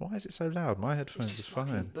reason. Why is it so loud? My headphones It's are just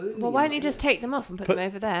fucking fine. booming Well, in why my don't you just ear. take them off and put them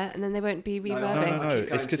over there, and then they won't be No, reverbing? I No, keep no. going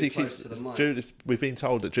It's because too he close keeps. to the mic. Julian, we've been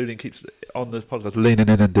told that Julian keeps on the podcast leaning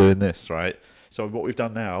in and doing this, right? So what we've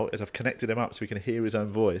done now is I've connected him up so he can hear his own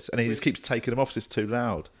voice, and he just keeps taking them off. So it's too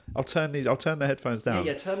loud. I'll turn the headphones down.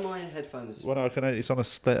 Yeah, turn my headphones. Well, no, I can only, it's on a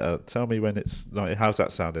splitter. Tell me when it's like. How's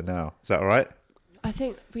that sounding now? Is that all right? I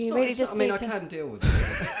think we It's not- really it's- just I mean, need I to. can deal with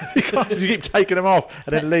it. You keep taking them off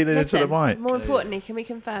and then leaning into the Listen, mic. More importantly, can we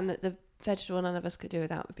confirm that the vegetable none of us could do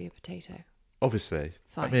without would be a potato? Obviously.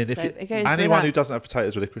 Fine. I mean, if So you- it goes anyone without- who doesn't have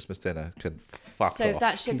potatoes with a Christmas dinner can fuck So off.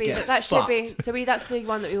 that should be Get that should be fucked. so that's the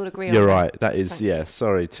one that we all agree on. You're then. right. That is, Thank yeah.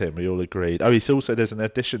 Sorry, Tim. We all agreed. Oh, it's also, there's an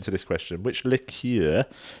addition to this question. Which liqueur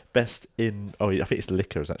best in, I think it's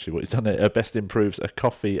liquor is actually what he's done there. Best improves a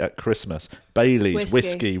coffee at Christmas? Bailey's,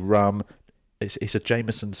 whiskey, rum. It's a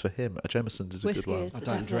Jameson's for him. A Jameson's is a Whiskey good one. is I the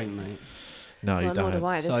don't definite. drink, mate. No, you Well, nor don't. do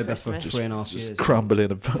I this Sober for Christmas. 3.5 Just years.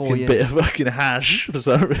 crumbling a 4 fucking years. bit of fucking hash for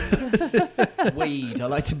some reason. Weed. I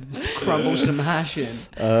like to crumble some hash in.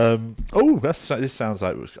 This sounds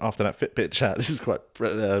like after that Fitbit chat, this is quite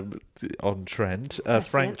on trend.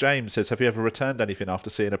 Frank James says, have you ever returned anything after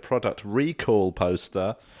seeing a product recall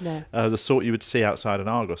poster? No. The sort you would see outside an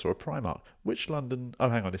Argos or a Primark. Which London? Oh,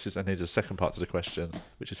 hang on. I need a second part to the question,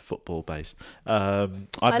 which is football based. I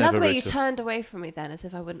love the way you turned away from me then, as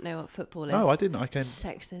if I wouldn't know what football is. No, I didn't. I can.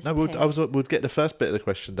 Sexist. No, we'll get the first bit of the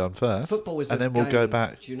question done first. Football is and a then we'll game, go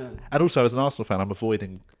back. do you know? And also, as an Arsenal fan, I'm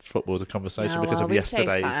avoiding football as a conversation because of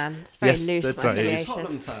yesterday's. It's very loose yesterday's- Are you a association.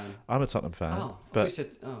 Tottenham fan? I'm a Tottenham fan, Oh, but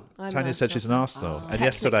I'm Tanya an said she's an Arsenal, and Technically.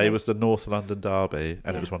 yesterday was the North London derby,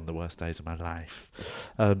 and Yeah. it was one of the worst days of my life.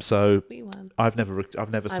 So We won. I've never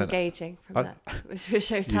I'm sent. gauging from I- that, which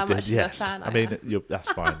shows You how did, much yes. of a fan I I mean, am. that's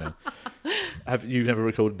fine then. You've never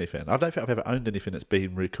recalled anything? I don't think I've ever owned anything that's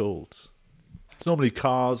been recalled. It's normally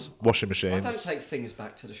cars, washing I machines. don't take things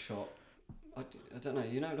back to the shop. I don't know.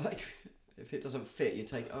 You know, like if it doesn't fit, you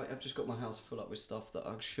take. I've just got my house full up with stuff that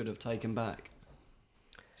I should have taken back.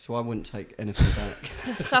 So I wouldn't take anything back.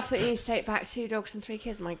 The stuff that you need to take back, 2 dogs and 3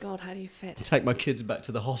 kids. My God, how do you fit? Take my kids back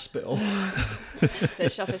to the hospital. The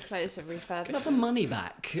shop is closed and Can I refurbished. have the money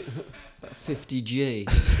back? About 50G.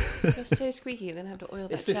 You're so squeaky. You're gonna have to oil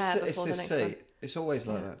that chair It's before the this next seat. one. It's always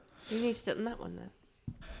like that. You need to sit on that one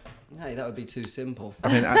then. Hey, that would be too simple.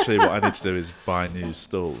 I mean, actually, what I need to do is buy new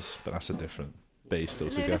stools, but that's a different beast No,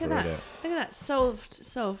 look altogether, at that. isn't it? Look at that.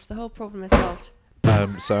 Solved. The whole problem is solved.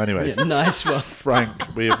 So anyway, Yeah, nice one.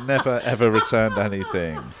 Frank, we have never ever returned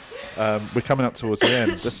anything. We're coming up towards the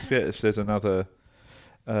end. Let's see if there's another.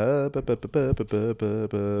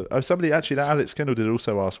 Somebody actually, that Alex Kendall did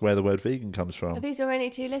also ask where the word vegan comes Are from. these your only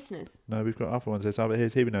 2 listeners? No, we've got other ones. Here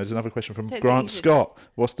we know. There's another question from Don't think Grant you should- Scott.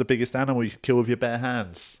 What's the biggest animal you could kill with your bare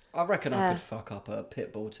hands? I reckon I could fuck up a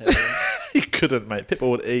pit bull terrier. You couldn't, mate.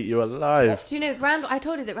 Pitbull would eat you alive. Do you know, I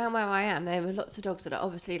told you that round where I am, there were lots of dogs that are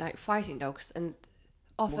obviously like fighting dogs and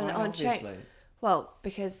often Why, on chain. obviously? Well,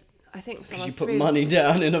 because I think Because someone you put threw- money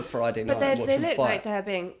down in a Friday night But and they watch them look fight. like they're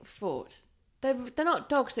being fought. They're not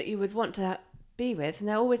dogs that you would want to be with, and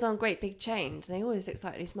they're always on great big chains. And they always look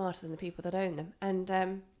slightly smarter than the people that own them.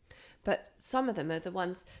 And but some of them are the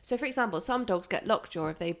ones. So, for example, some dogs get lockjaw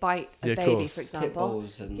if they bite a Yeah, of baby, course. for Pit example.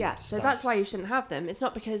 bulls and Yeah, so stuff. that's why you shouldn't have them. It's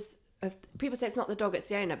not because of, people say it's not the dog, it's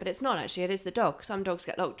the owner, but it's not actually. It is the dog. Some dogs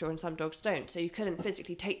get lockjaw and some dogs don't. So you couldn't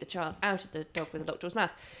physically take the child out of the dog with a lockjaw's mouth.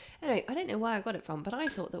 Anyway, I don't know where I got it from, but I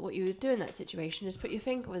thought that what you would do in that situation is put your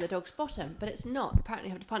finger with the dog's bottom, but it's not. Apparently,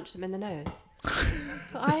 you have to punch them in the nose.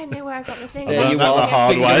 But I don't know where I got the thing. There learned you that are, the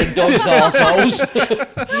hard fingering way. dogs' arseholes. I don't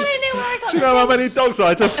know where I got Do you know how many dogs I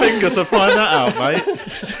had to finger to find that out, mate?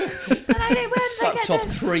 But I don't, where did I Sucked get off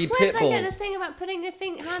the, 3 where pit did I get the bulls. thing about putting the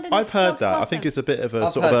hand in I've the heard dog's that. I bottom? think it's a bit of a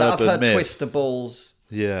I've sort of heard urban myth. twist the balls,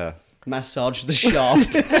 Yeah. massage the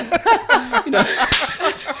shaft.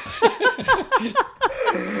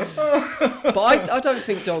 But I don't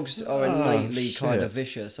think dogs are innately kind of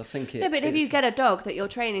vicious. I think it. No, but if it's- you get a dog that you're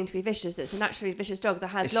training to be vicious, that's a naturally vicious dog that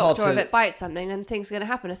has It's hard lockjaw, if to- it bites something, then things are going to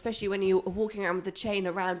happen, especially when you're walking around with the chain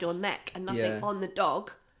around your neck and nothing Yeah. on the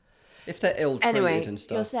dog. if they're ill treated Anyway, and you're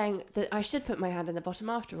stuff, saying that I should put my hand in the bottom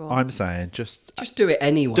after all. I'm saying just just do it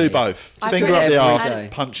anyway. do both. I Finger do up it the every arse, day.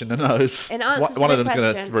 punch in the nose. In answer to One my of them's going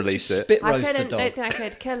to question, release Just it. spit I roast the don't dog. think I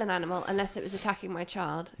could kill an animal unless it was attacking my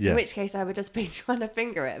child. Yeah. In which case, I would just be trying to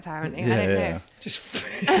finger it. Apparently, I Yeah, don't yeah. know. Just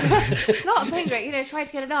Not finger it. Try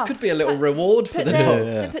to get it off. could be a little Put- reward for Put the the, dog.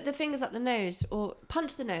 Yeah. put the fingers up the nose or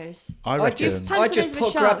punch the nose. I I reckon. just, Punch I the just nose with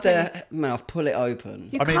a grab sharp their mouth, pull it open.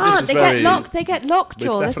 You I mean, can't. this is They very- get locked. They get We've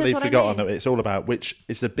lockjaw. This definitely is what forgotten I mean. that it's all about which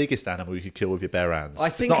is the biggest animal you could kill with your bare hands. I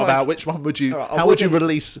It's think not I- about which one would you. All right, I how would you wouldn't-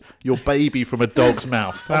 release your baby from a dog's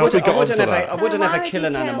mouth? How I would we wouldn't, get I wouldn't onto ever, that? I wouldn't No, ever why would kill you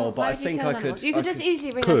an kill- animal, but why I would you think kill I an animal? could. You could just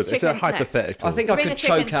easily ring a Could. It's a chicken's neck. hypothetical. I think I Bring a could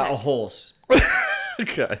choke chicken's out a neck. horse.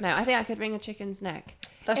 Okay. No, I think I could wring a chicken's neck.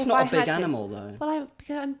 That's If not I a big had to. animal, though. Well,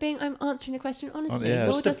 I'm answering the question honestly. yeah. You're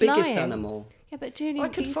What's the just biggest lying. animal? Yeah, but Julie, I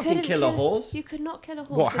could you fucking couldn't kill a horse. You could not kill a horse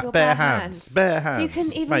What? with your Bare bare hands. Bare hands. You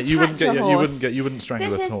couldn't even Mate, you wouldn't catch get. a You horse. wouldn't get. You wouldn't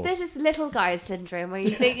strangle a horse. This is little guy syndrome where you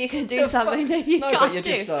think you can do The something fuck? that you No, can't but you're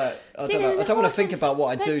do. just like, I See, don't know. I the don't want horse to think is- about what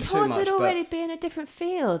I the do too horse much, would but already be in a different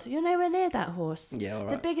field. You're nowhere near that horse. yeah, all The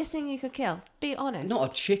right. biggest thing you could kill. Be honest. Not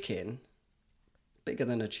a chicken. Bigger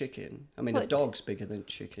than a chicken. I mean, a What? dog's bigger than a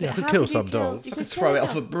chicken. Yeah, I could How kill you some dogs. You I could could throw kill it a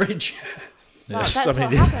off a dog. bridge. Well, Yes, that's I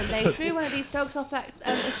mean, what happened. They threw one of these dogs off that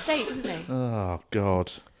estate, didn't they? Oh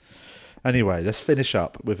God. Anyway, let's finish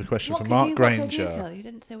up with a question What from could Mark you, what could you Granger. kill? You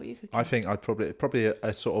didn't say what you could kill. I think I'd probably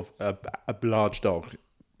a sort of a large dog.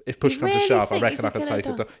 if push comes to really shove, I think reckon you I could could kill a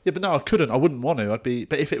take it. dog? Yeah, but no, I couldn't. I wouldn't want to.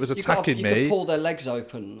 But if it was attacking You me, could pull their legs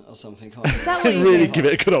open or something. Can't you? Is that what you really do? give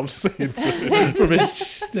it a good old scene from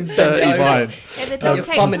his dirty over. mind. If the dog Your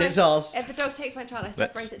takes thumb in my- its arse. If the dog takes my child, I Let's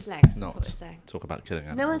separate its legs. That's not what it's saying. talk about killing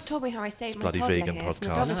animals. No one's told me how I saved my bloody toddler vegan here from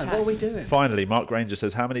a podcast. dog No, attack. what are we doing? Finally, Mark Granger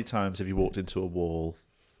says, how many times have you walked into a wall?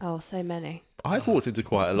 Oh, so many. I've walked into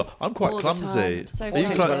quite a lot. I'm quite All the clumsy. time. So I Are you walked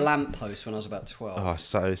into cl- a lamppost when I was about 12.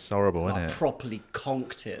 Oh, it's horrible, I isn't it? properly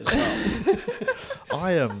conked it as well.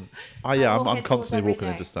 I am. I Yeah, walk I'm into constantly walls walking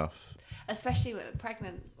every into day. stuff. Especially with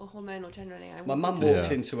pregnant or hormonal generally. My mum Yeah.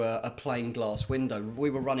 walked into a plain glass window. We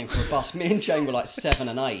were running for a bus. Me and Jane were like 7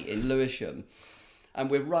 and 8 in Lewisham. And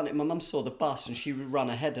we're running. My mum saw the bus and she would run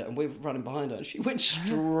ahead of it, and we were running behind her. And she went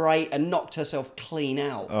straight and knocked herself clean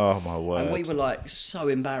out. Oh, my word. And we were like so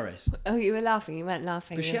embarrassed. Oh, you were laughing. You weren't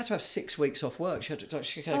laughing. But she had to have 6 weeks off work. She had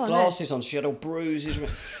Oh, no. glasses on. So she had all bruises.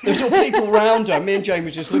 There was all people around her. Me and Jane were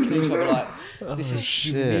just looking at each other like, this is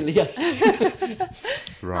shit. humiliating. Oh,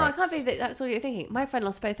 I Right. can't believe that's all you're thinking. My friend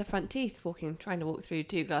lost both her front teeth trying to walk through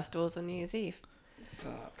 2 glass doors on New Year's Eve.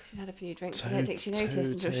 Fuck. She'd had a few drinks. I Two- don't think she noticed two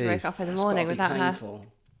until she teeth. woke up in the That's morning gotta be without her. painful.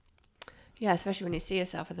 Yeah, especially when you see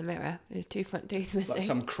yourself in the mirror with 2 front teeth missing. Like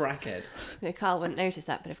some crackhead. Yeah, Carl wouldn't notice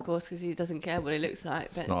that, but of course, because he doesn't care what he looks like.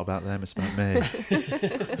 It's But not about them, it's about me.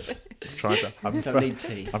 I'm trying to. Don't need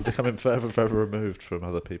teeth. I'm becoming further and further removed from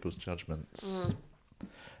other people's judgments.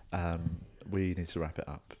 We need to wrap it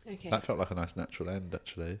up. Okay. That felt like a nice natural end,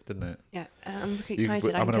 actually, didn't it? Yeah, I'm You- excited. I'm I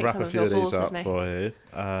can going to take wrap some a of few your of these balls with up me. for you.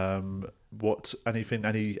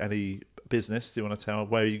 Any business do you want to tell?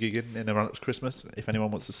 Where are you gigging in the run up to Christmas? If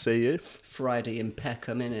anyone wants to see you, Friday in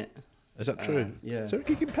Peckham, innit? is that true? Yeah. Is there a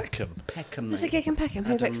gig in Peckham? Peckham, There's a mate. gig in Peckham.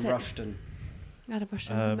 Who Adam books it? Rushton. Adam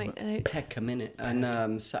Rushton. Make a note. Peckham, innit?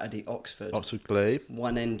 And Saturday, Oxford. Oxford Glee.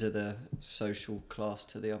 One end of the social class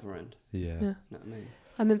to the other end. Yeah. Yeah. You know what I mean?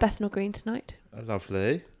 I'm in Bethnal Green tonight.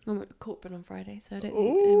 Lovely. I'm at Courtburn on Friday, so I don't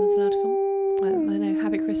think anyone's allowed to come. Well, I know.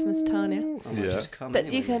 Happy Christmas, Tanya. I might Yeah. just come But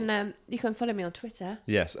anyway, you mate. can you can follow me on Twitter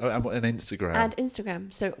Yes. Oh, and Instagram. and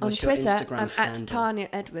Instagram. So on What's your Twitter, Instagram I'm at handle? Tania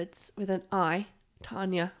Edwards with an I.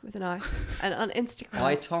 Tanya with an I. And on Instagram,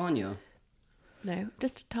 Hi, Tanya. no,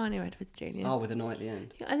 just Tanya Edwards Jr. Oh, with an I at the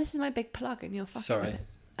end. And this is my big plug, and you're fucking Sorry. with it.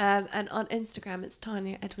 And on Instagram, it's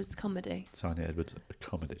Tania Edwards Comedy. Tania Edwards, a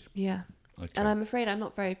comedy. Yeah. Okay. And I'm afraid I'm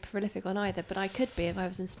not very prolific on either, but I could be if I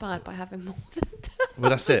was inspired by having more than Well,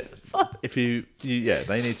 that's it. If you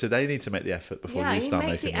they need to make the effort before Yeah, you you start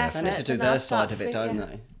make making the the effort. They need to do and their I'll side start of it, free- don't yeah.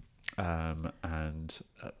 they?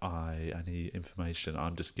 Any information,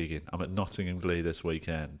 I'm just gigging. I'm at Nottingham Glee this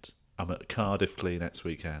weekend. I'm at Cardiff Glee next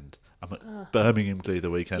weekend. I'm at Birmingham Glee the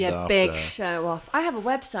weekend Yeah, after. big show off. I have a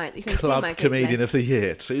website that you can see Club my gig Comedian list. of the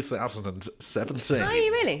Year 2017. Are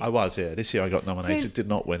you really? I was, yeah. This year I got nominated. Who- Did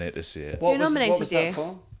not win it this year. What nominated was you? that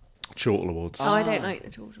for? Chortle Awards. Oh, I don't like the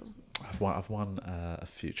chortle. I've won a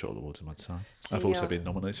few Chortle Awards in my time. So I've also you're- been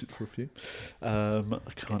nominated for a few. I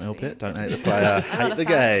can't help for you. it. Don't hate the player, I'm not hate a the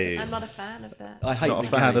fan. game. I'm not a fan of that. I hate Not a the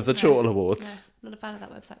fan game. of the Chortle Awards. No, not a fan of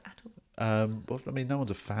that website at all. Well, I mean, no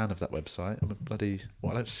one's a fan of that website. I'm a bloody.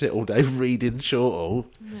 Well, I don't sit all day reading Chortle.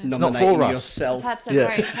 It's not Nominating for us. I've yourself. had some Yeah.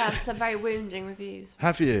 I've had some very wounding reviews.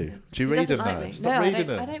 Have you? Do you He read them doesn't like though? me. Stop No, I reading don't-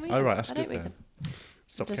 them. I don't read Oh them. right, that's I good don't read then. them.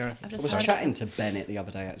 Stop Just- caring. I've I just was heard chatting it. to Bennett the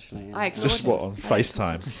other day, actually. I ignored Just him. what on I don't-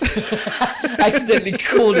 FaceTime? accidentally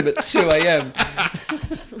called him at 2 a.m.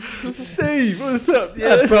 Steve, what's up?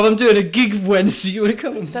 Yeah, bro, I'm doing a gig Wednesday. You want to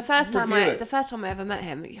come? The first time Review I it. ever met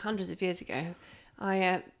him, hundreds of years ago,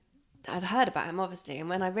 I'd heard about him obviously, and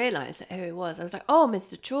when I realised who he was, I was like, "Oh,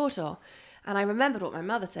 Mr. Chortle." And I remembered what my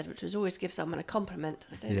mother said, which was always give someone a compliment.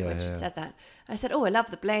 I don't know when Yeah. she'd said that. I said, "Oh, I love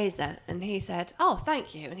the blazer," and he said, "Oh,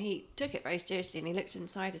 thank you." And he took it very seriously, and he looked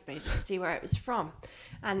inside his blazer to see where it was from,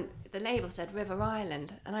 and the label said River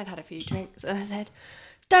Island, and I'd had a few drinks, and I said,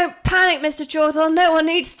 "Don't panic, Mr. Chortle. No one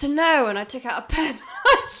needs to know." And I took out a pen.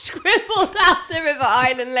 I scribbled out the River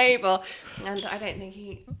Island label, and I don't think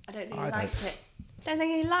he liked it. Don't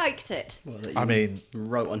think he liked it. Well, that I you mean,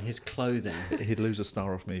 wrote on his clothing. he'd lose a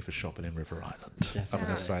star off me for shopping in River Island. I'm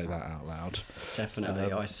going to say that out loud.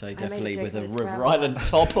 Definitely, I say made a definitely joke with a with his River grandma. Island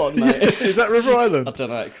top on, mate. Is that River I Island? don't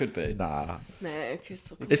know, it could be. Nah. No,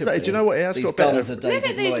 because It's that, do you know what? It has These got better. guns are David Look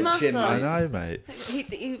at these Lloyd, Jim, muscles. I know,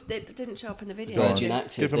 mate. they didn't show up in the video. Go on. Virgin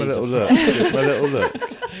Active. Give him a these little are- look. Give him a little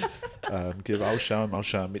look. I'll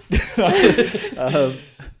show him.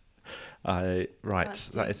 Right,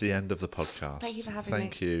 that is the end of the podcast. Thank you for having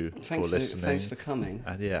Thank me. you Thanks for listening. Thanks for coming.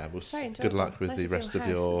 And yeah, Very good enjoyable. luck with Nice the to see rest your of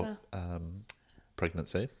house your as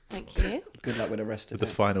pregnancy, Thank you. Good luck with the rest with of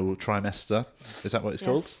the it. final trimester. Is that what it's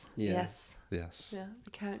called? Yes. Yeah. Yes. Yes. Yeah.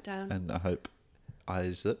 The countdown. And I hope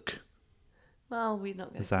Isaac Well, we're not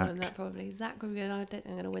going to Zach. call him that probably. Zach, I don't think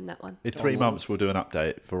I'm going to win that one. In 3 months, we'll do an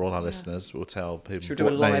update for all our listeners. We'll tell people. Should we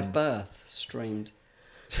do a live birth streamed?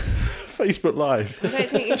 Facebook Live.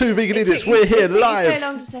 It's two vegan idiots. We're here live. It took so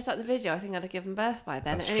long to set up the video. I think I'd have given birth by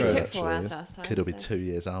then. That's It true, only took 4 actually. hours last time. Kid will be 2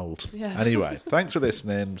 years old. Yeah. Anyway, thanks for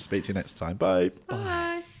listening. Speak to you next time. Bye.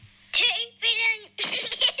 Bye.